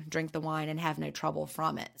to drink the wine and have no trouble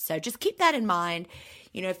from it. So just keep that in mind.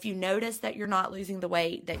 You know, if you notice that you're not losing the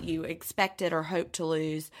weight that you expected or hope to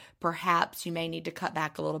lose, perhaps you may need to cut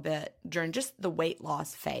back a little bit during just the weight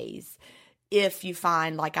loss phase. If you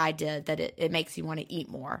find, like I did, that it makes you want to eat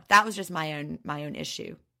more. That was just my own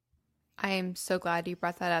issue. I am so glad you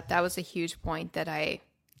brought that up. That was a huge point that I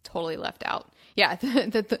totally left out. Yeah,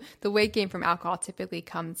 the weight gain from alcohol typically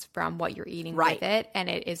comes from what you're eating with it. And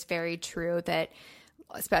it is very true that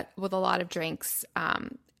with a lot of drinks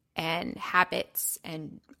and habits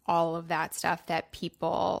and all of that stuff, that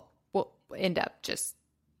people will end up just,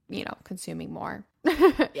 you know, consuming more.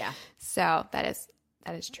 Yeah. So that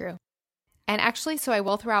is true. And actually, so I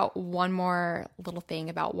will throw out one more little thing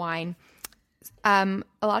about wine. A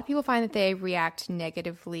lot of people find that they react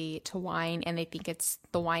negatively to wine and they think it's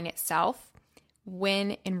the wine itself,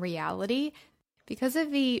 when in reality, because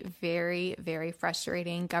of the very, very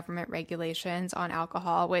frustrating government regulations on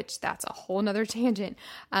alcohol, which that's a whole nother tangent,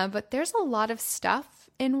 but there's a lot of stuff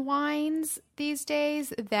in wines these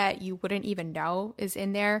days that you wouldn't even know is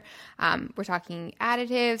in there. We're talking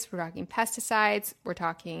additives, we're talking pesticides, we're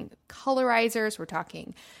talking colorizers, we're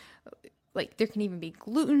talking like there can even be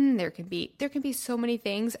gluten, there can be so many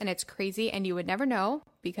things, and it's crazy, and you would never know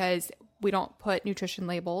because we don't put nutrition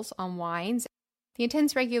labels on wines. The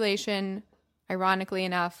intense regulation, ironically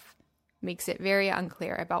enough, makes it very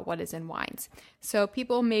unclear about what is in wines. So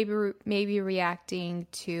people may be reacting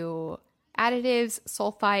to additives,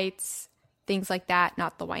 sulfites, things like that,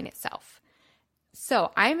 not the wine itself.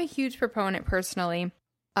 So I'm a huge proponent personally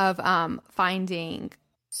of finding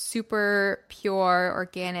super pure,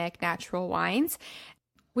 organic, natural wines,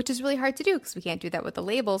 which is really hard to do because we can't do that with the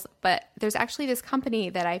labels. But there's actually this company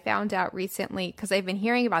that I found out recently because I've been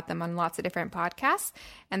hearing about them on lots of different podcasts,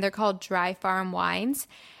 and they're called Dry Farm Wines.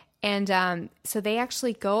 And so they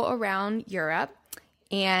actually go around Europe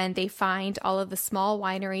and they find all of the small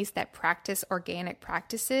wineries that practice organic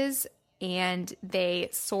practices, and they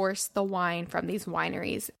source the wine from these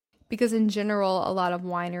wineries. Because in general, a lot of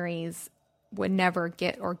wineries would never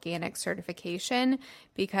get organic certification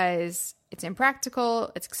because it's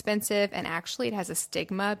impractical, it's expensive, and actually it has a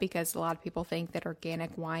stigma because a lot of people think that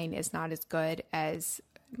organic wine is not as good as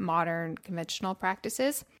modern conventional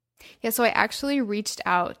practices. Yeah, so I actually reached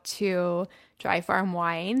out to Dry Farm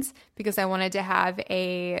Wines because I wanted to have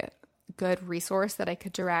a good resource that I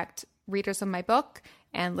could direct readers of my book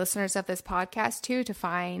and listeners of this podcast too to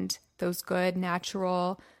find those good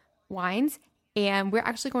natural wines. And we're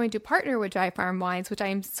actually going to partner with Dry Farm Wines, which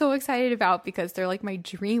I'm so excited about because they're like my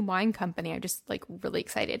dream wine company. I'm just like really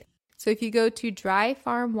excited. So if you go to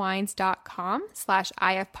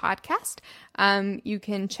dryfarmwines.com/ifpodcast, you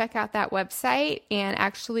can check out that website, and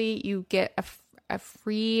actually you get a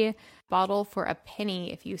free bottle for a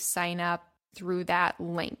penny if you sign up through that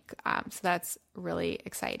link. So that's really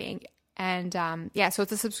exciting. And so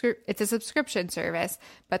it's a subscription service,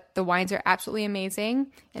 but the wines are absolutely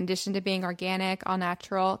amazing. In addition to being organic, all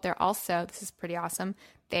natural, they're also, this is pretty awesome,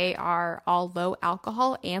 they are all low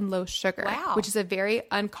alcohol and low sugar, wow, which is a very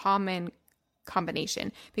uncommon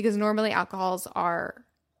combination because normally alcohols are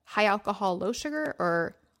high alcohol, low sugar,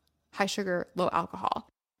 or high sugar, low alcohol.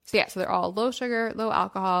 So they're all low sugar, low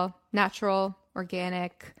alcohol, natural,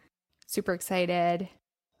 organic, super excited.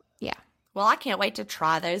 Yeah. Well, I can't wait to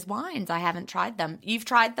try those wines. I haven't tried them. You've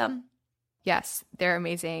tried them? Yes, they're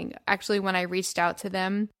amazing. Actually, when I reached out to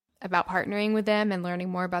them about partnering with them and learning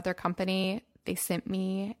more about their company, they sent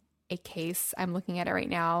me a case, I'm looking at it right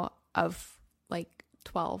now, of like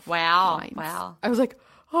 12 wines. Wow. I was like,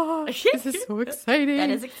 oh, this is so exciting.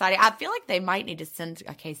 That is exciting. I feel like they might need to send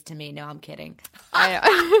a case to me. No, I'm kidding. I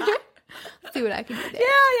know. See what I can do there.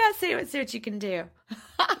 Yeah, see what you can do.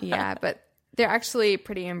 Yeah, but they're actually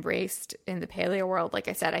pretty embraced in the paleo world. Like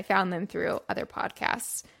I said, I found them through other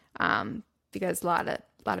podcasts because a lot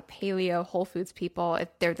of paleo Whole Foods people,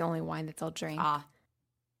 they're the only wine that they'll drink.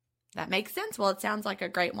 That makes sense. Well, it sounds like a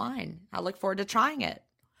great wine. I look forward to trying it.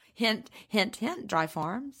 Hint, hint, hint, Dry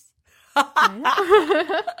Farms.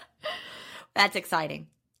 That's exciting.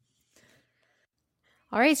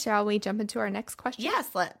 All right, shall we jump into our next question?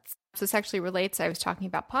 Yes, let's. So this actually relates. I was talking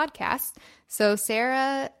about podcasts. So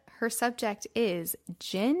Sarah, her subject is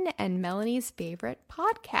Jen and Melanie's favorite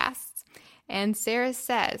podcasts. And Sarah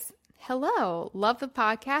says, hello, love the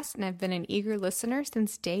podcast and I've been an eager listener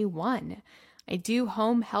since day one. I do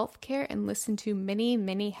home health care and listen to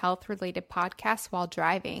many health-related podcasts while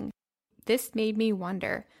driving. This made me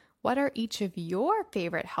wonder, what are each of your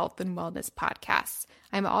favorite health and wellness podcasts?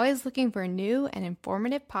 I'm always looking for new and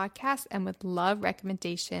informative podcasts and would love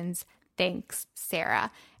recommendations. Thanks,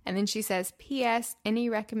 Sarah. And then she says, P.S. Any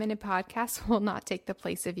recommended podcasts will not take the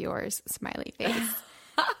place of yours. Smiley face.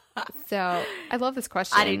 So I love this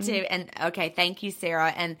question. I do too. And okay, thank you,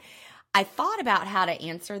 Sarah. And I thought about how to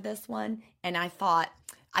answer this one, and I thought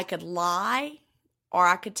I could lie or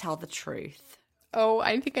I could tell the truth. Oh,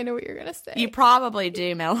 I think I know what you're going to say. You probably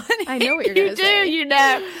do, Melanie. I know what you're going to say. You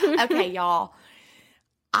know. Okay, y'all.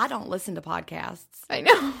 I don't listen to podcasts. I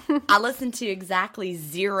know. I listen to exactly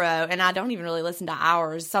 0, and I don't even really listen to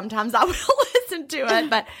ours. Sometimes I will listen to it,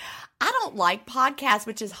 but I don't like podcasts,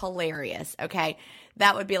 which is hilarious, okay?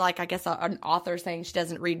 That would be like, I guess, an author saying she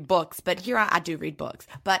doesn't read books, but here I do read books.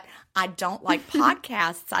 But I don't like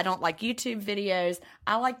podcasts. I don't like YouTube videos.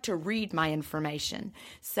 I like to read my information.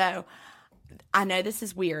 So I know this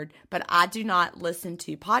is weird, but I do not listen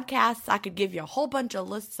to podcasts. I could give you a whole bunch of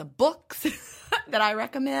lists of books that I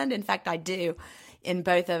recommend. In fact, I do in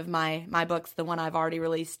both of my books, the one I've already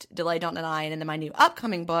released, Delay, Don't Deny, and then my new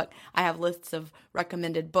upcoming book, I have lists of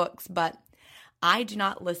recommended books, but I do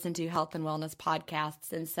not listen to health and wellness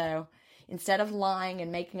podcasts. And so instead of lying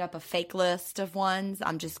and making up a fake list of ones,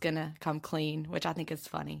 I'm just going to come clean, which I think is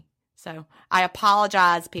funny. So I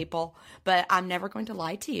apologize, people, but I'm never going to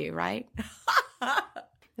lie to you, right?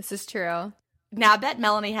 This is true. Now, I bet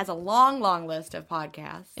Melanie has a long list of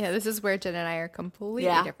podcasts. Yeah, this is where Jen and I are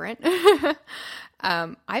completely different.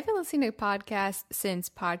 I've been listening to podcasts since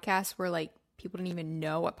podcasts were like, people didn't even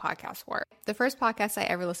know what podcasts were. The first podcast I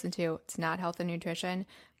ever listened to, it's not health and nutrition,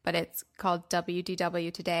 but it's called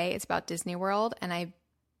WDW Today. It's about Disney World, and I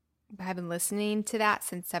have been listening to that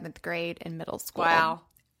since 7th grade in middle school. Wow.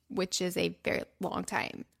 Which is a very long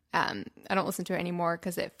time. I don't listen to it anymore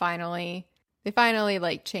because they finally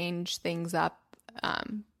like changed things up.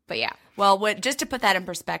 But yeah. Well, just to put that in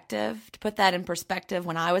perspective,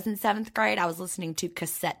 when I was in 7th grade, I was listening to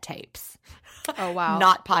cassette tapes. Oh, wow.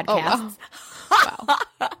 Not podcasts. Oh,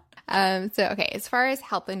 wow. So, okay, as far as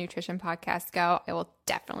health and nutrition podcasts go, I will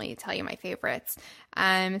definitely tell you my favorites.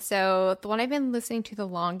 So the one I've been listening to the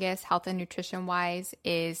longest, health and nutrition wise,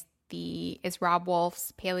 is Rob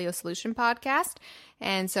Wolf's Paleo Solution podcast.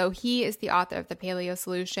 And so he is the author of the Paleo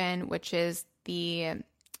Solution, which is the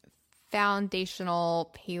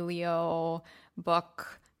foundational paleo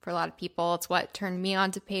book for a lot of people. It's what turned me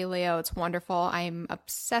on to paleo. It's wonderful. I'm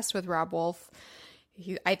obsessed with Rob Wolf.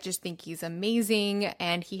 I just think he's amazing,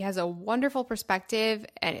 and he has a wonderful perspective,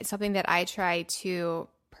 and it's something that I try to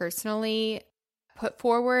personally put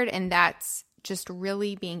forward, and that's just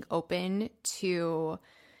really being open to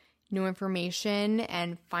new information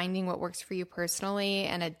and finding what works for you personally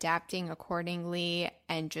and adapting accordingly,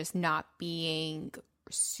 and just not being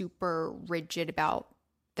super rigid about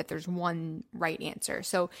that there's one right answer.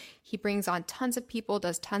 So he brings on tons of people,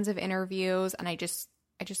 does tons of interviews, and I just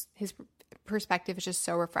his perspective is just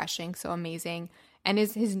so refreshing, so amazing. And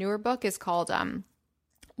his newer book is called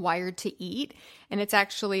Wired to Eat, and it's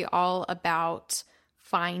actually all about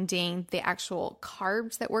finding the actual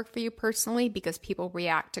carbs that work for you personally, because people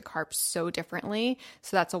react to carbs so differently.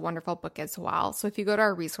 So that's a wonderful book as well. So if you go to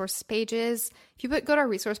our resource pages,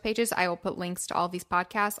 I will put links to all these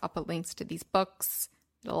podcasts. I'll put links to these books.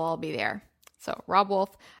 It'll all be there. So Rob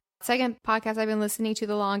Wolf. Second podcast I've been listening to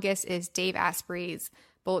the longest is Dave Asprey's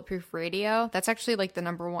Bulletproof Radio. That's actually like the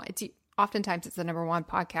number one. Oftentimes it's the number one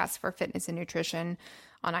podcast for fitness and nutrition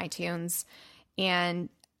on iTunes. And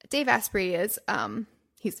Dave Asprey is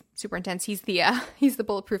he's super intense. He's the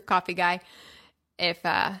Bulletproof Coffee guy, if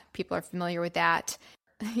people are familiar with that.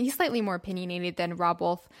 He's slightly more opinionated than Rob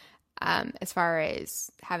Wolf as far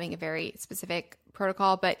as having a very specific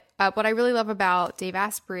protocol. But what I really love about Dave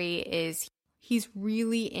Asprey is he's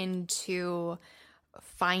really into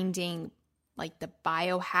finding like the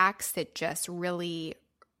biohacks that just really,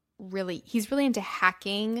 he's really into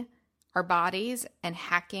hacking our bodies and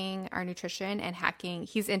hacking our nutrition and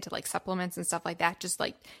he's into like supplements and stuff like that, just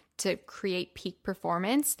like to create peak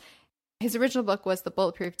performance. His original book was The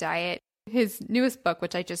Bulletproof Diet. His newest book,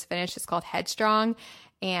 which I just finished, is called Headstrong,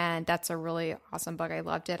 and that's a really awesome book. I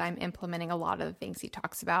loved it. I'm implementing a lot of the things he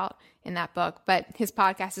talks about in that book, but his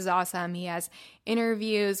podcast is awesome. He has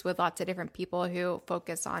interviews with lots of different people who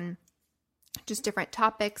focus on just different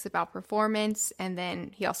topics about performance, and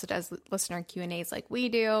then he also does listener Q&As like we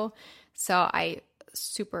do. So I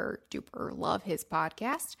super duper love his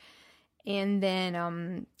podcast. And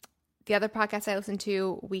then the other podcast I listen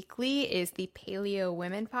to weekly is the Paleo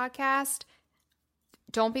Women podcast.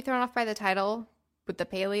 Don't be thrown off by the title with the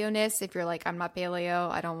paleo-ness. If you're like, I'm not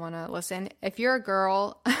paleo, I don't want to listen. If you're a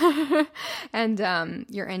girl and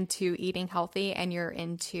you're into eating healthy and you're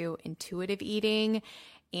into intuitive eating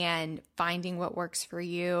and finding what works for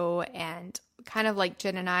you, and kind of like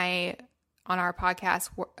Jen and I on our podcast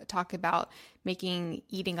talk about making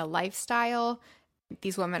eating a lifestyle.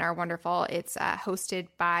 These women are wonderful. It's hosted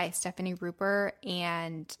by Stephanie Ruper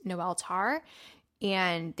and Noelle Tarr,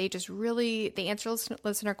 and they answer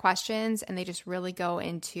listener questions, and they just really go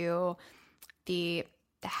into the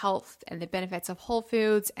health and the benefits of whole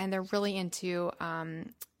foods, and they're really into,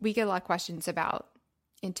 we get a lot of questions about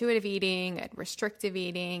intuitive eating and restrictive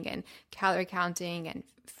eating and calorie counting and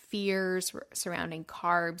fears surrounding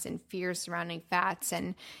carbs and fears surrounding fats.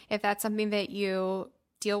 And if that's something that you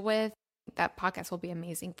deal with, that podcast will be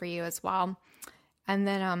amazing for you as well. And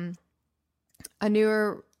then a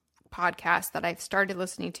newer podcast that I've started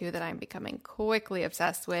listening to that I'm becoming quickly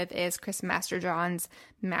obsessed with is Chris Masterjohn's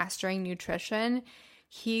Mastering Nutrition.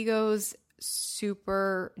 He goes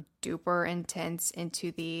super duper intense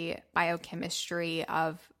into the biochemistry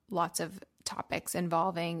of lots of topics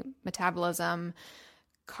involving metabolism,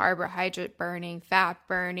 carbohydrate burning, fat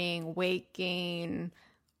burning, weight gain,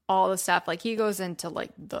 all the stuff. Like he goes into like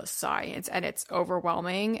the science, and it's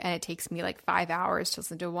overwhelming, and it takes me like 5 hours to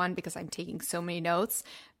listen to one because I'm taking so many notes.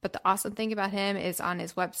 But the awesome thing about him is on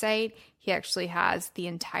his website, he actually has the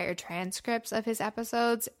entire transcripts of his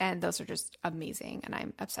episodes, and those are just amazing, and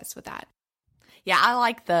I'm obsessed with that. Yeah, I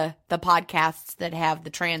like the podcasts that have the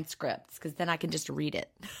transcripts, because then I can just read it.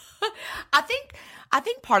 I think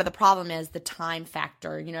part of the problem is the time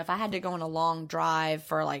factor. You know, if I had to go on a long drive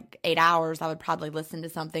for like 8 hours, I would probably listen to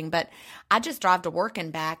something. But I just drive to work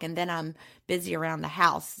and back, and then I'm busy around the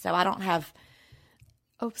house. So I don't have...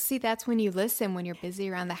 Oh, see, that's when you listen, when you're busy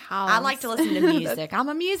around the house. I like to listen to music. I'm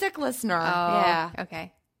a music listener. Oh, yeah.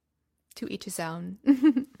 Okay. To each his own.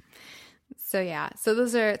 So yeah, so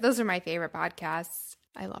those are my favorite podcasts.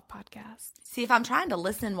 I love podcasts. See, if I'm trying to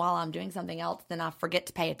listen while I'm doing something else, then I forget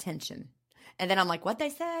to pay attention. And then I'm like, what'd they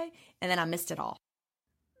say? And then I missed it all.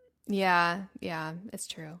 Yeah, it's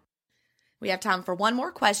true. We have time for one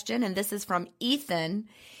more question, and this is from Ethan.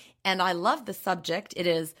 And I love the subject. It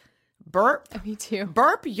is burp. Oh, me too.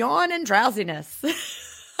 Burp, yawn, and drowsiness.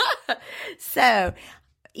 So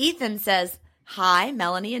Ethan says, hi,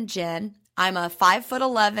 Melanie and Jen. I'm a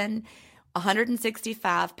 5'11",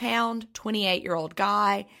 165-pound, 28-year-old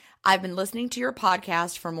guy. I've been listening to your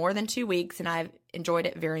podcast for more than 2 weeks, and I've enjoyed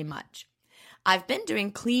it very much. I've been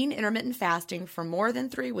doing clean intermittent fasting for more than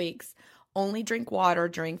 3 weeks, only drink water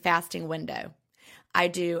during fasting window. I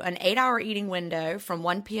do an 8-hour eating window from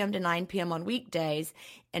 1 p.m. to 9 p.m. on weekdays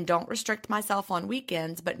and don't restrict myself on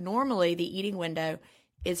weekends, but normally the eating window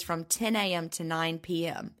is from 10 a.m. to 9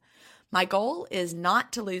 p.m. My goal is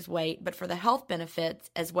not to lose weight, but for the health benefits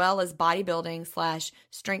as well as bodybuilding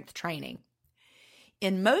 / strength training.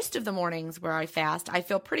 In most of the mornings where I fast, I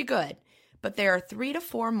feel pretty good, but there are 3 to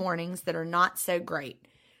 4 mornings that are not so great.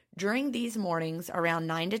 During these mornings, around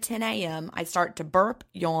 9 to 10 a.m., I start to burp,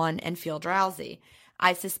 yawn, and feel drowsy.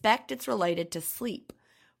 I suspect it's related to sleep.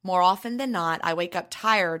 More often than not, I wake up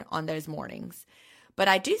tired on those mornings, but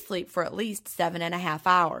I do sleep for at least 7.5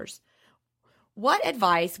 hours. What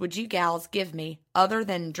advice would you gals give me other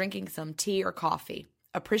than drinking some tea or coffee?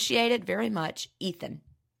 Appreciate it very much, Ethan.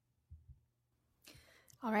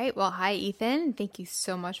 All right. Well, hi, Ethan. Thank you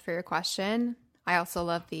so much for your question. I also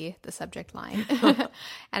love the subject line. And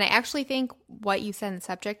I actually think what you said in the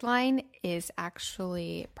subject line is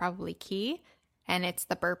actually probably key, and it's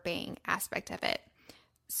the burping aspect of it.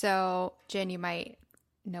 So, Jen, you might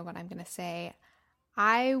know what I'm going to say.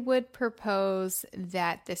 I would propose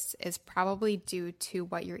that this is probably due to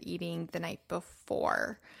what you're eating the night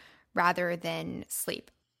before rather than sleep.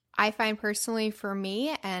 I find personally for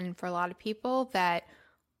me and for a lot of people that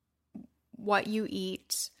what you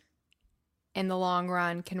eat in the long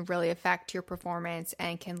run can really affect your performance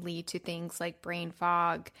and can lead to things like brain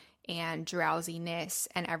fog and drowsiness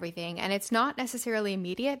and everything. And it's not necessarily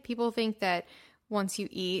immediate. People think that once you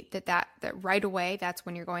eat that right away, that's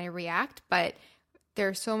when you're going to react. But there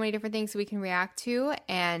are so many different things we can react to,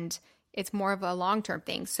 and it's more of a long-term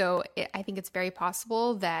thing. So I think it's very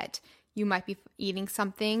possible that you might be eating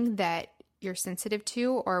something that you're sensitive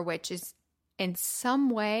to or which is in some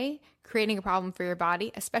way creating a problem for your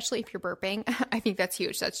body, especially if you're burping. I think that's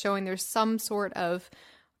huge. That's showing there's some sort of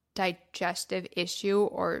digestive issue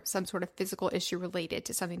or some sort of physical issue related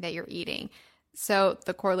to something that you're eating. So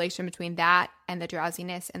the correlation between that and the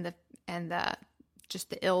drowsiness and the just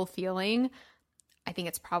the ill feeling, I think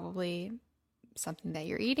it's probably something that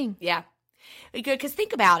you're eating. Yeah. Because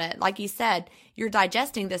think about it. Like you said, you're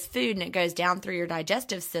digesting this food and it goes down through your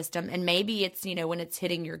digestive system. And maybe it's, when it's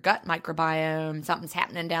hitting your gut microbiome, something's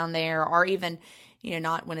happening down there, or even,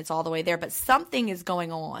 not when it's all the way there, but something is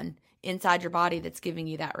going on inside your body that's giving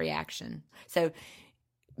you that reaction. So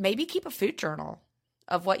maybe keep a food journal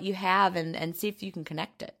of what you have and see if you can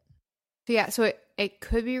connect it. Yeah, so it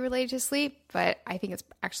could be related to sleep, but I think it's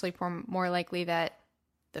actually more likely that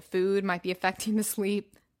the food might be affecting the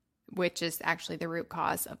sleep, which is actually the root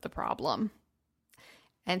cause of the problem.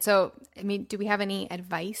 And so, do we have any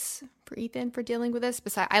advice for Ethan for dealing with this?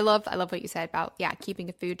 Besides, I love what you said about, keeping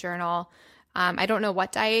a food journal. I don't know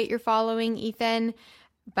what diet you're following, Ethan,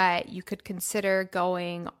 but you could consider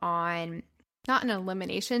going on not an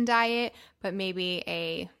elimination diet, but maybe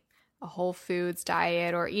a whole foods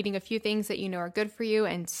diet, or eating a few things that you know are good for you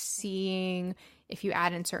and seeing if you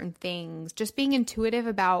add in certain things. Just being intuitive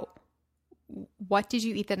about what did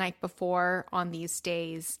you eat the night before on these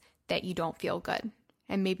days that you don't feel good,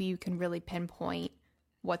 and maybe you can really pinpoint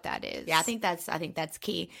what that is. Yeah, I think that's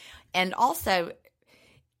key. And also,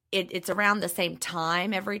 it's around the same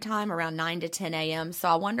time every time, around 9 to 10 a.m. So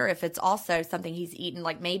I wonder if it's also something he's eaten,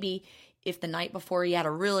 like maybe if the night before he had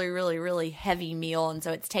a really, really, really heavy meal, and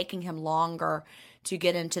so it's taking him longer to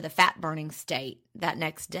get into the fat burning state that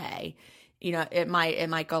next day. It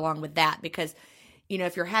might go along with that, because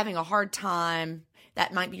if you're having a hard time,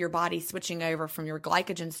 that might be your body switching over from your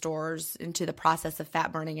glycogen stores into the process of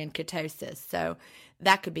fat burning and ketosis. So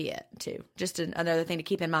that could be it too. Just another thing to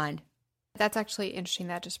keep in mind. That's actually interesting.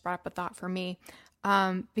 That just brought up a thought for me.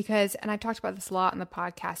 Because, and I've talked about this a lot on the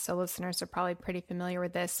podcast, so listeners are probably pretty familiar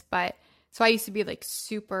with this, but so I used to be like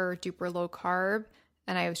super duper low carb,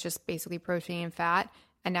 and I was just basically protein and fat.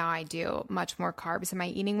 And now I do much more carbs in my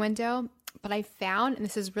eating window. But I found, and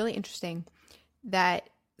this is really interesting, that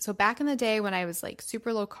so back in the day when I was like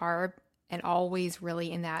super low carb and always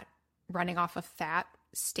really in that running off of fat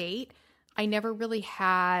state, I never really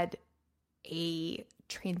had a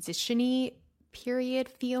transition-y period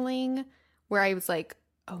feeling where I was like,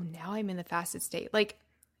 oh, now I'm in the fasted state. Like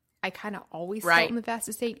I kind of always felt in the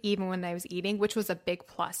fasted state, even when I was eating, which was a big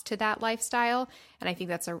plus to that lifestyle. And I think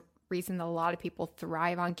that's a reason that a lot of people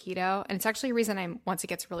thrive on keto. And it's actually a reason once it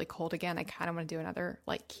gets really cold again, I kind of want to do another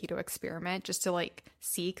like keto experiment just to like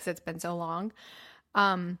see, because it's been so long.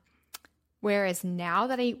 Whereas now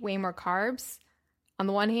that I eat way more carbs, on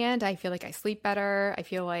the one hand, I feel like I sleep better. I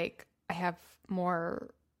feel like I have more,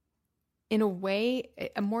 in a way,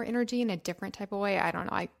 more energy in a different type of way. I don't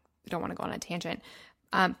know. I don't want to go on a tangent.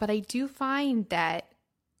 But I do find that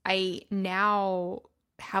I now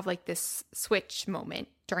have like this switch moment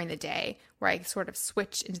during the day where I sort of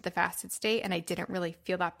switch into the fasted state, and I didn't really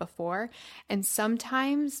feel that before. And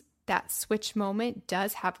sometimes that switch moment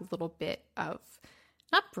does have a little bit of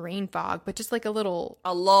not brain fog, but just like a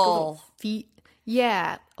lull.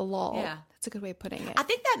 Yeah, a lull. Yeah. That's a good way of putting it. I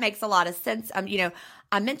think that makes a lot of sense.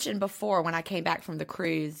 I mentioned before when I came back from the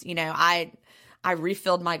cruise, I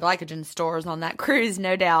refilled my glycogen stores on that cruise,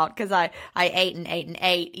 no doubt, because I ate and ate and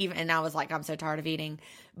ate, and I was like, I'm so tired of eating.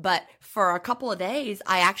 But for a couple of days,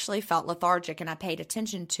 I actually felt lethargic, and I paid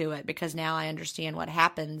attention to it because now I understand what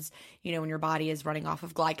happens, when your body is running off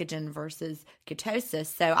of glycogen versus ketosis.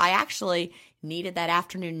 So I actually needed that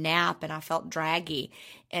afternoon nap, and I felt draggy,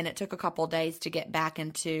 and it took a couple of days to get back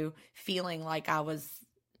into feeling like I was,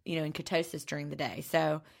 in ketosis during the day.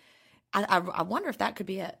 So I wonder if that could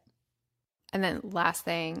be it. And then last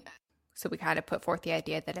thing, so we kind of put forth the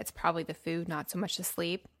idea that it's probably the food, not so much the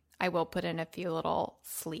sleep. I will put in a few little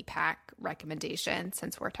sleep hack recommendations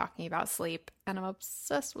since we're talking about sleep, and I'm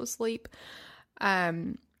obsessed with sleep.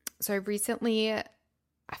 So I recently, have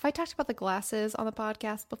I talked about the glasses on the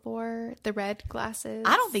podcast before? The red glasses?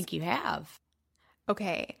 I don't think you have.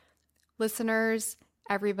 Okay. Listeners,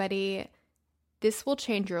 everybody, this will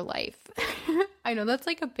change your life. I know that's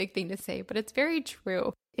like a big thing to say, but it's very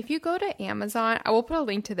true. If you go to Amazon, I will put a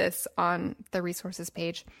link to this on the resources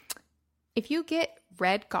page. If you get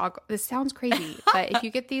red goggle, this sounds crazy, but if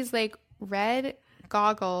you get these like red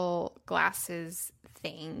goggle glasses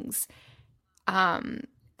things,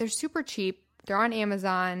 they're super cheap. They're on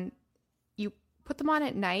Amazon. You put them on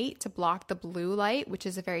at night to block the blue light, which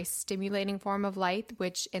is a very stimulating form of light,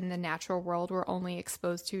 which in the natural world we're only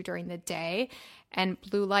exposed to during the day. And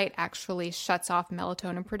blue light actually shuts off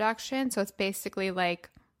melatonin production. So it's basically like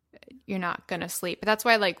you're not going to sleep. But that's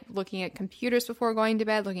why like looking at computers before going to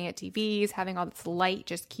bed, looking at TVs, having all this light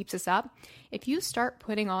just keeps us up. If you start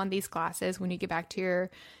putting on these glasses when you get back to your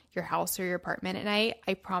house or your apartment at night,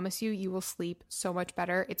 I promise you will sleep so much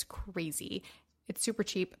better. It's crazy. It's super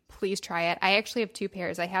cheap. Please try it. I actually have 2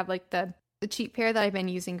 pairs. I have like the cheap pair that I've been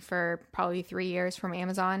using for probably 3 years from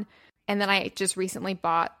Amazon. And then I just recently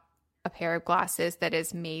bought a pair of glasses that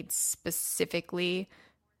is made specifically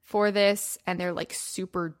for this, and they're like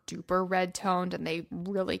super duper red toned, and they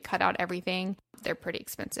really cut out everything. They're pretty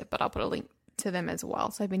expensive, but I'll put a link to them as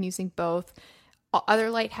well. So I've been using both. Other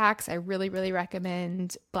light hacks, I really, really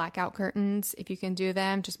recommend blackout curtains if you can do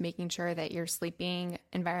them, just making sure that your sleeping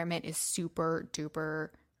environment is super duper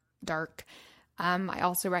dark. I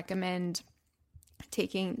also recommend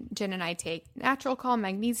Jen and I take natural calm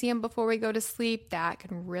magnesium before we go to sleep. That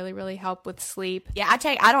can really, really help with sleep. Yeah,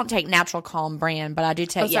 I don't take natural calm brand, but I do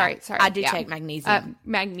take, sorry. I do take magnesium.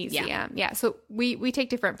 Magnesium. Yeah. So we take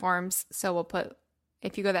different forms. So we'll put,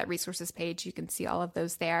 if you go to that resources page, you can see all of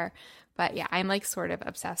those there. But yeah, I'm like sort of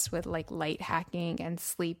obsessed with like light hacking and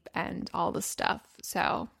sleep and all the stuff.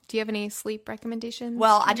 So do you have any sleep recommendations?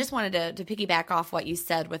 Well, I just wanted to piggyback off what you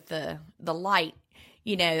said with the light.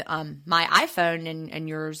 My iPhone and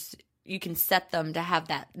yours, you can set them to have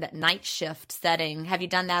that night shift setting. Have you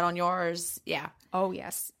done that on yours? Yeah. Oh,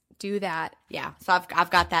 yes. Do that. Yeah. So I've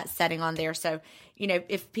got that setting on there. So,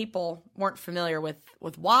 if people weren't familiar with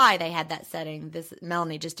why they had that setting,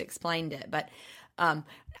 Melanie just explained it. But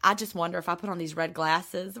I just wonder if I put on these red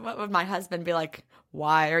glasses, what would my husband be like?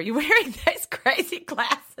 Why are you wearing these crazy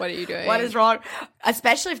glasses? What are you doing? What is wrong?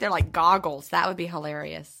 Especially if they're like goggles. That would be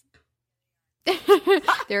hilarious.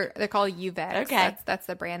 They're called UVEX. Okay. That's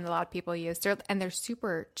the brand that a lot of people use. They're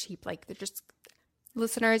super cheap. Like they're just,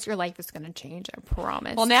 listeners, your life is going to change. I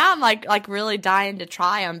promise. Well, now I'm like really dying to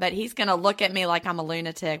try them, but he's going to look at me like I'm a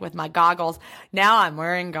lunatic with my goggles. Now I'm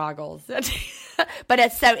wearing goggles. But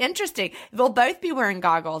it's so interesting. We'll both be wearing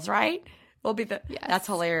goggles, right? Yes. That's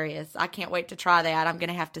hilarious. I can't wait to try that. I'm going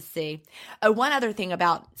to have to see. Oh, one other thing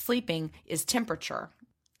about sleeping is temperature.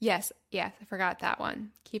 Yes, I forgot that one.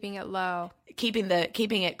 Keeping it low. Keeping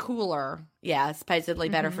it cooler. Yeah, supposedly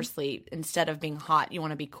better for sleep. Instead of being hot, you want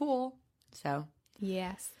to be cool. So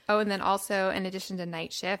yes. Oh, and then also in addition to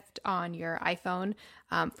night shift on your iPhone,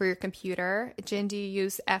 for your computer, Jen, do you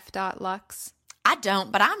use f.lux? I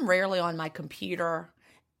don't, but I'm rarely on my computer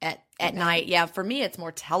at night. Yeah, for me it's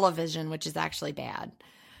more television, which is actually bad.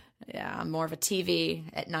 Yeah, I'm more of a TV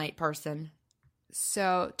at night person.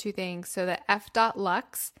 So 2 things. So the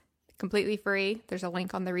f.lux, completely free. There's a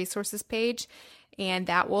link on the resources page, and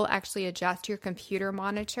that will actually adjust your computer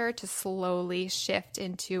monitor to slowly shift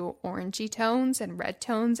into orangey tones and red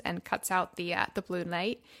tones and cuts out the blue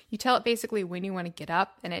light. You tell it basically when you want to get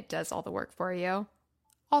up, and it does all the work for you.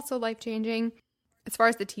 Also life-changing. As far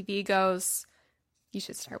as the TV goes, You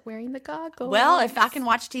should start wearing the goggles. Well, if I can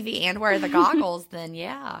watch TV and wear the goggles, then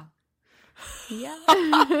yeah. Yeah.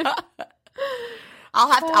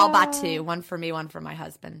 I'll buy two. One for me, one for my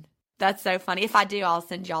husband. That's so funny. If I do, I'll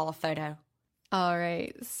send y'all a photo. All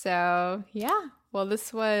right. So, yeah. Well,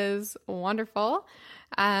 this was wonderful.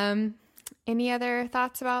 Any other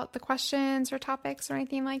thoughts about the questions or topics or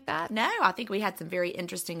anything like that? No, I think we had some very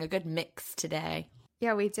interesting, a good mix today.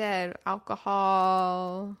 Yeah, we did.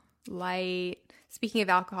 Alcohol, light. Speaking of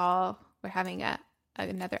alcohol, we're having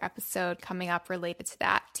another episode coming up related to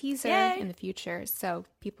that teaser in the future. So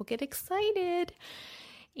people get excited.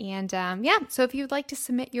 And so if you'd like to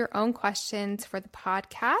submit your own questions for the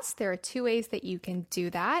podcast, there are 2 ways that you can do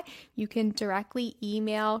that. You can directly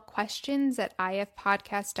email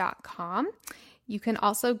questions@ifpodcast.com. You can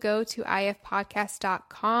also go to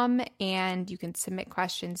ifpodcast.com and you can submit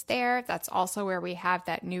questions there. That's also where we have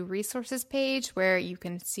that new resources page where you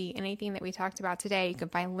can see anything that we talked about today. You can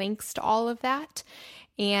find links to all of that.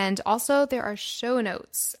 And also there are show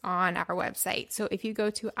notes on our website. So if you go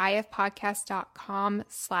to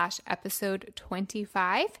ifpodcast.com/episode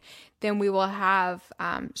 25, then we will have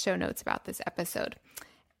show notes about this episode.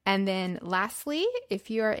 And then lastly, if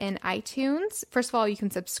you're in iTunes, first of all, you can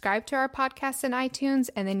subscribe to our podcast in iTunes,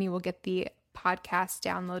 and then you will get the podcast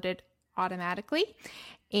downloaded automatically.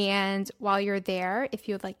 And while you're there, if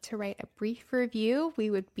you would like to write a brief review, we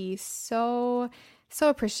would be so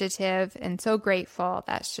appreciative and so grateful.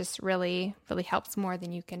 That's just really, really helps more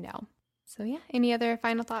than you can know. So yeah, any other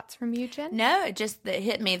final thoughts from you, Jen? No, it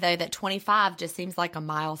hit me though that 25 just seems like a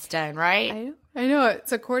milestone, right? I know.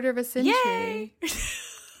 It's a quarter of a century. Yay!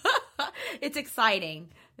 It's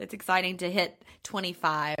exciting. It's exciting to hit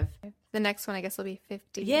 25. The next one, I guess, will be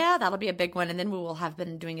 50. Yeah, that'll be a big one. And then we will have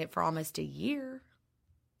been doing it for almost a year.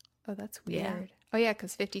 Oh, that's weird. Yeah. Oh, yeah,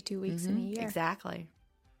 because 52 weeks in a year. Exactly.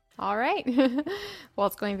 All right. Well,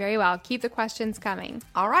 it's going very well. Keep the questions coming.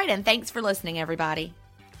 All right. And thanks for listening, everybody.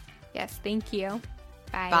 Yes, thank you.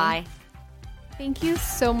 Bye. Bye. Thank you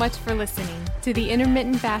so much for listening to the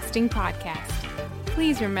Intermittent Fasting Podcast.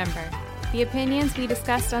 Please remember, the opinions we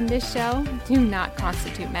discussed on this show do not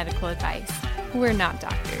constitute medical advice. We're not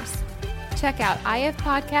doctors. Check out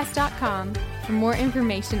ifpodcast.com for more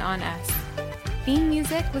information on us. Theme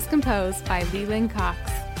music was composed by Leland Cox.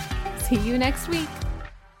 See you next week.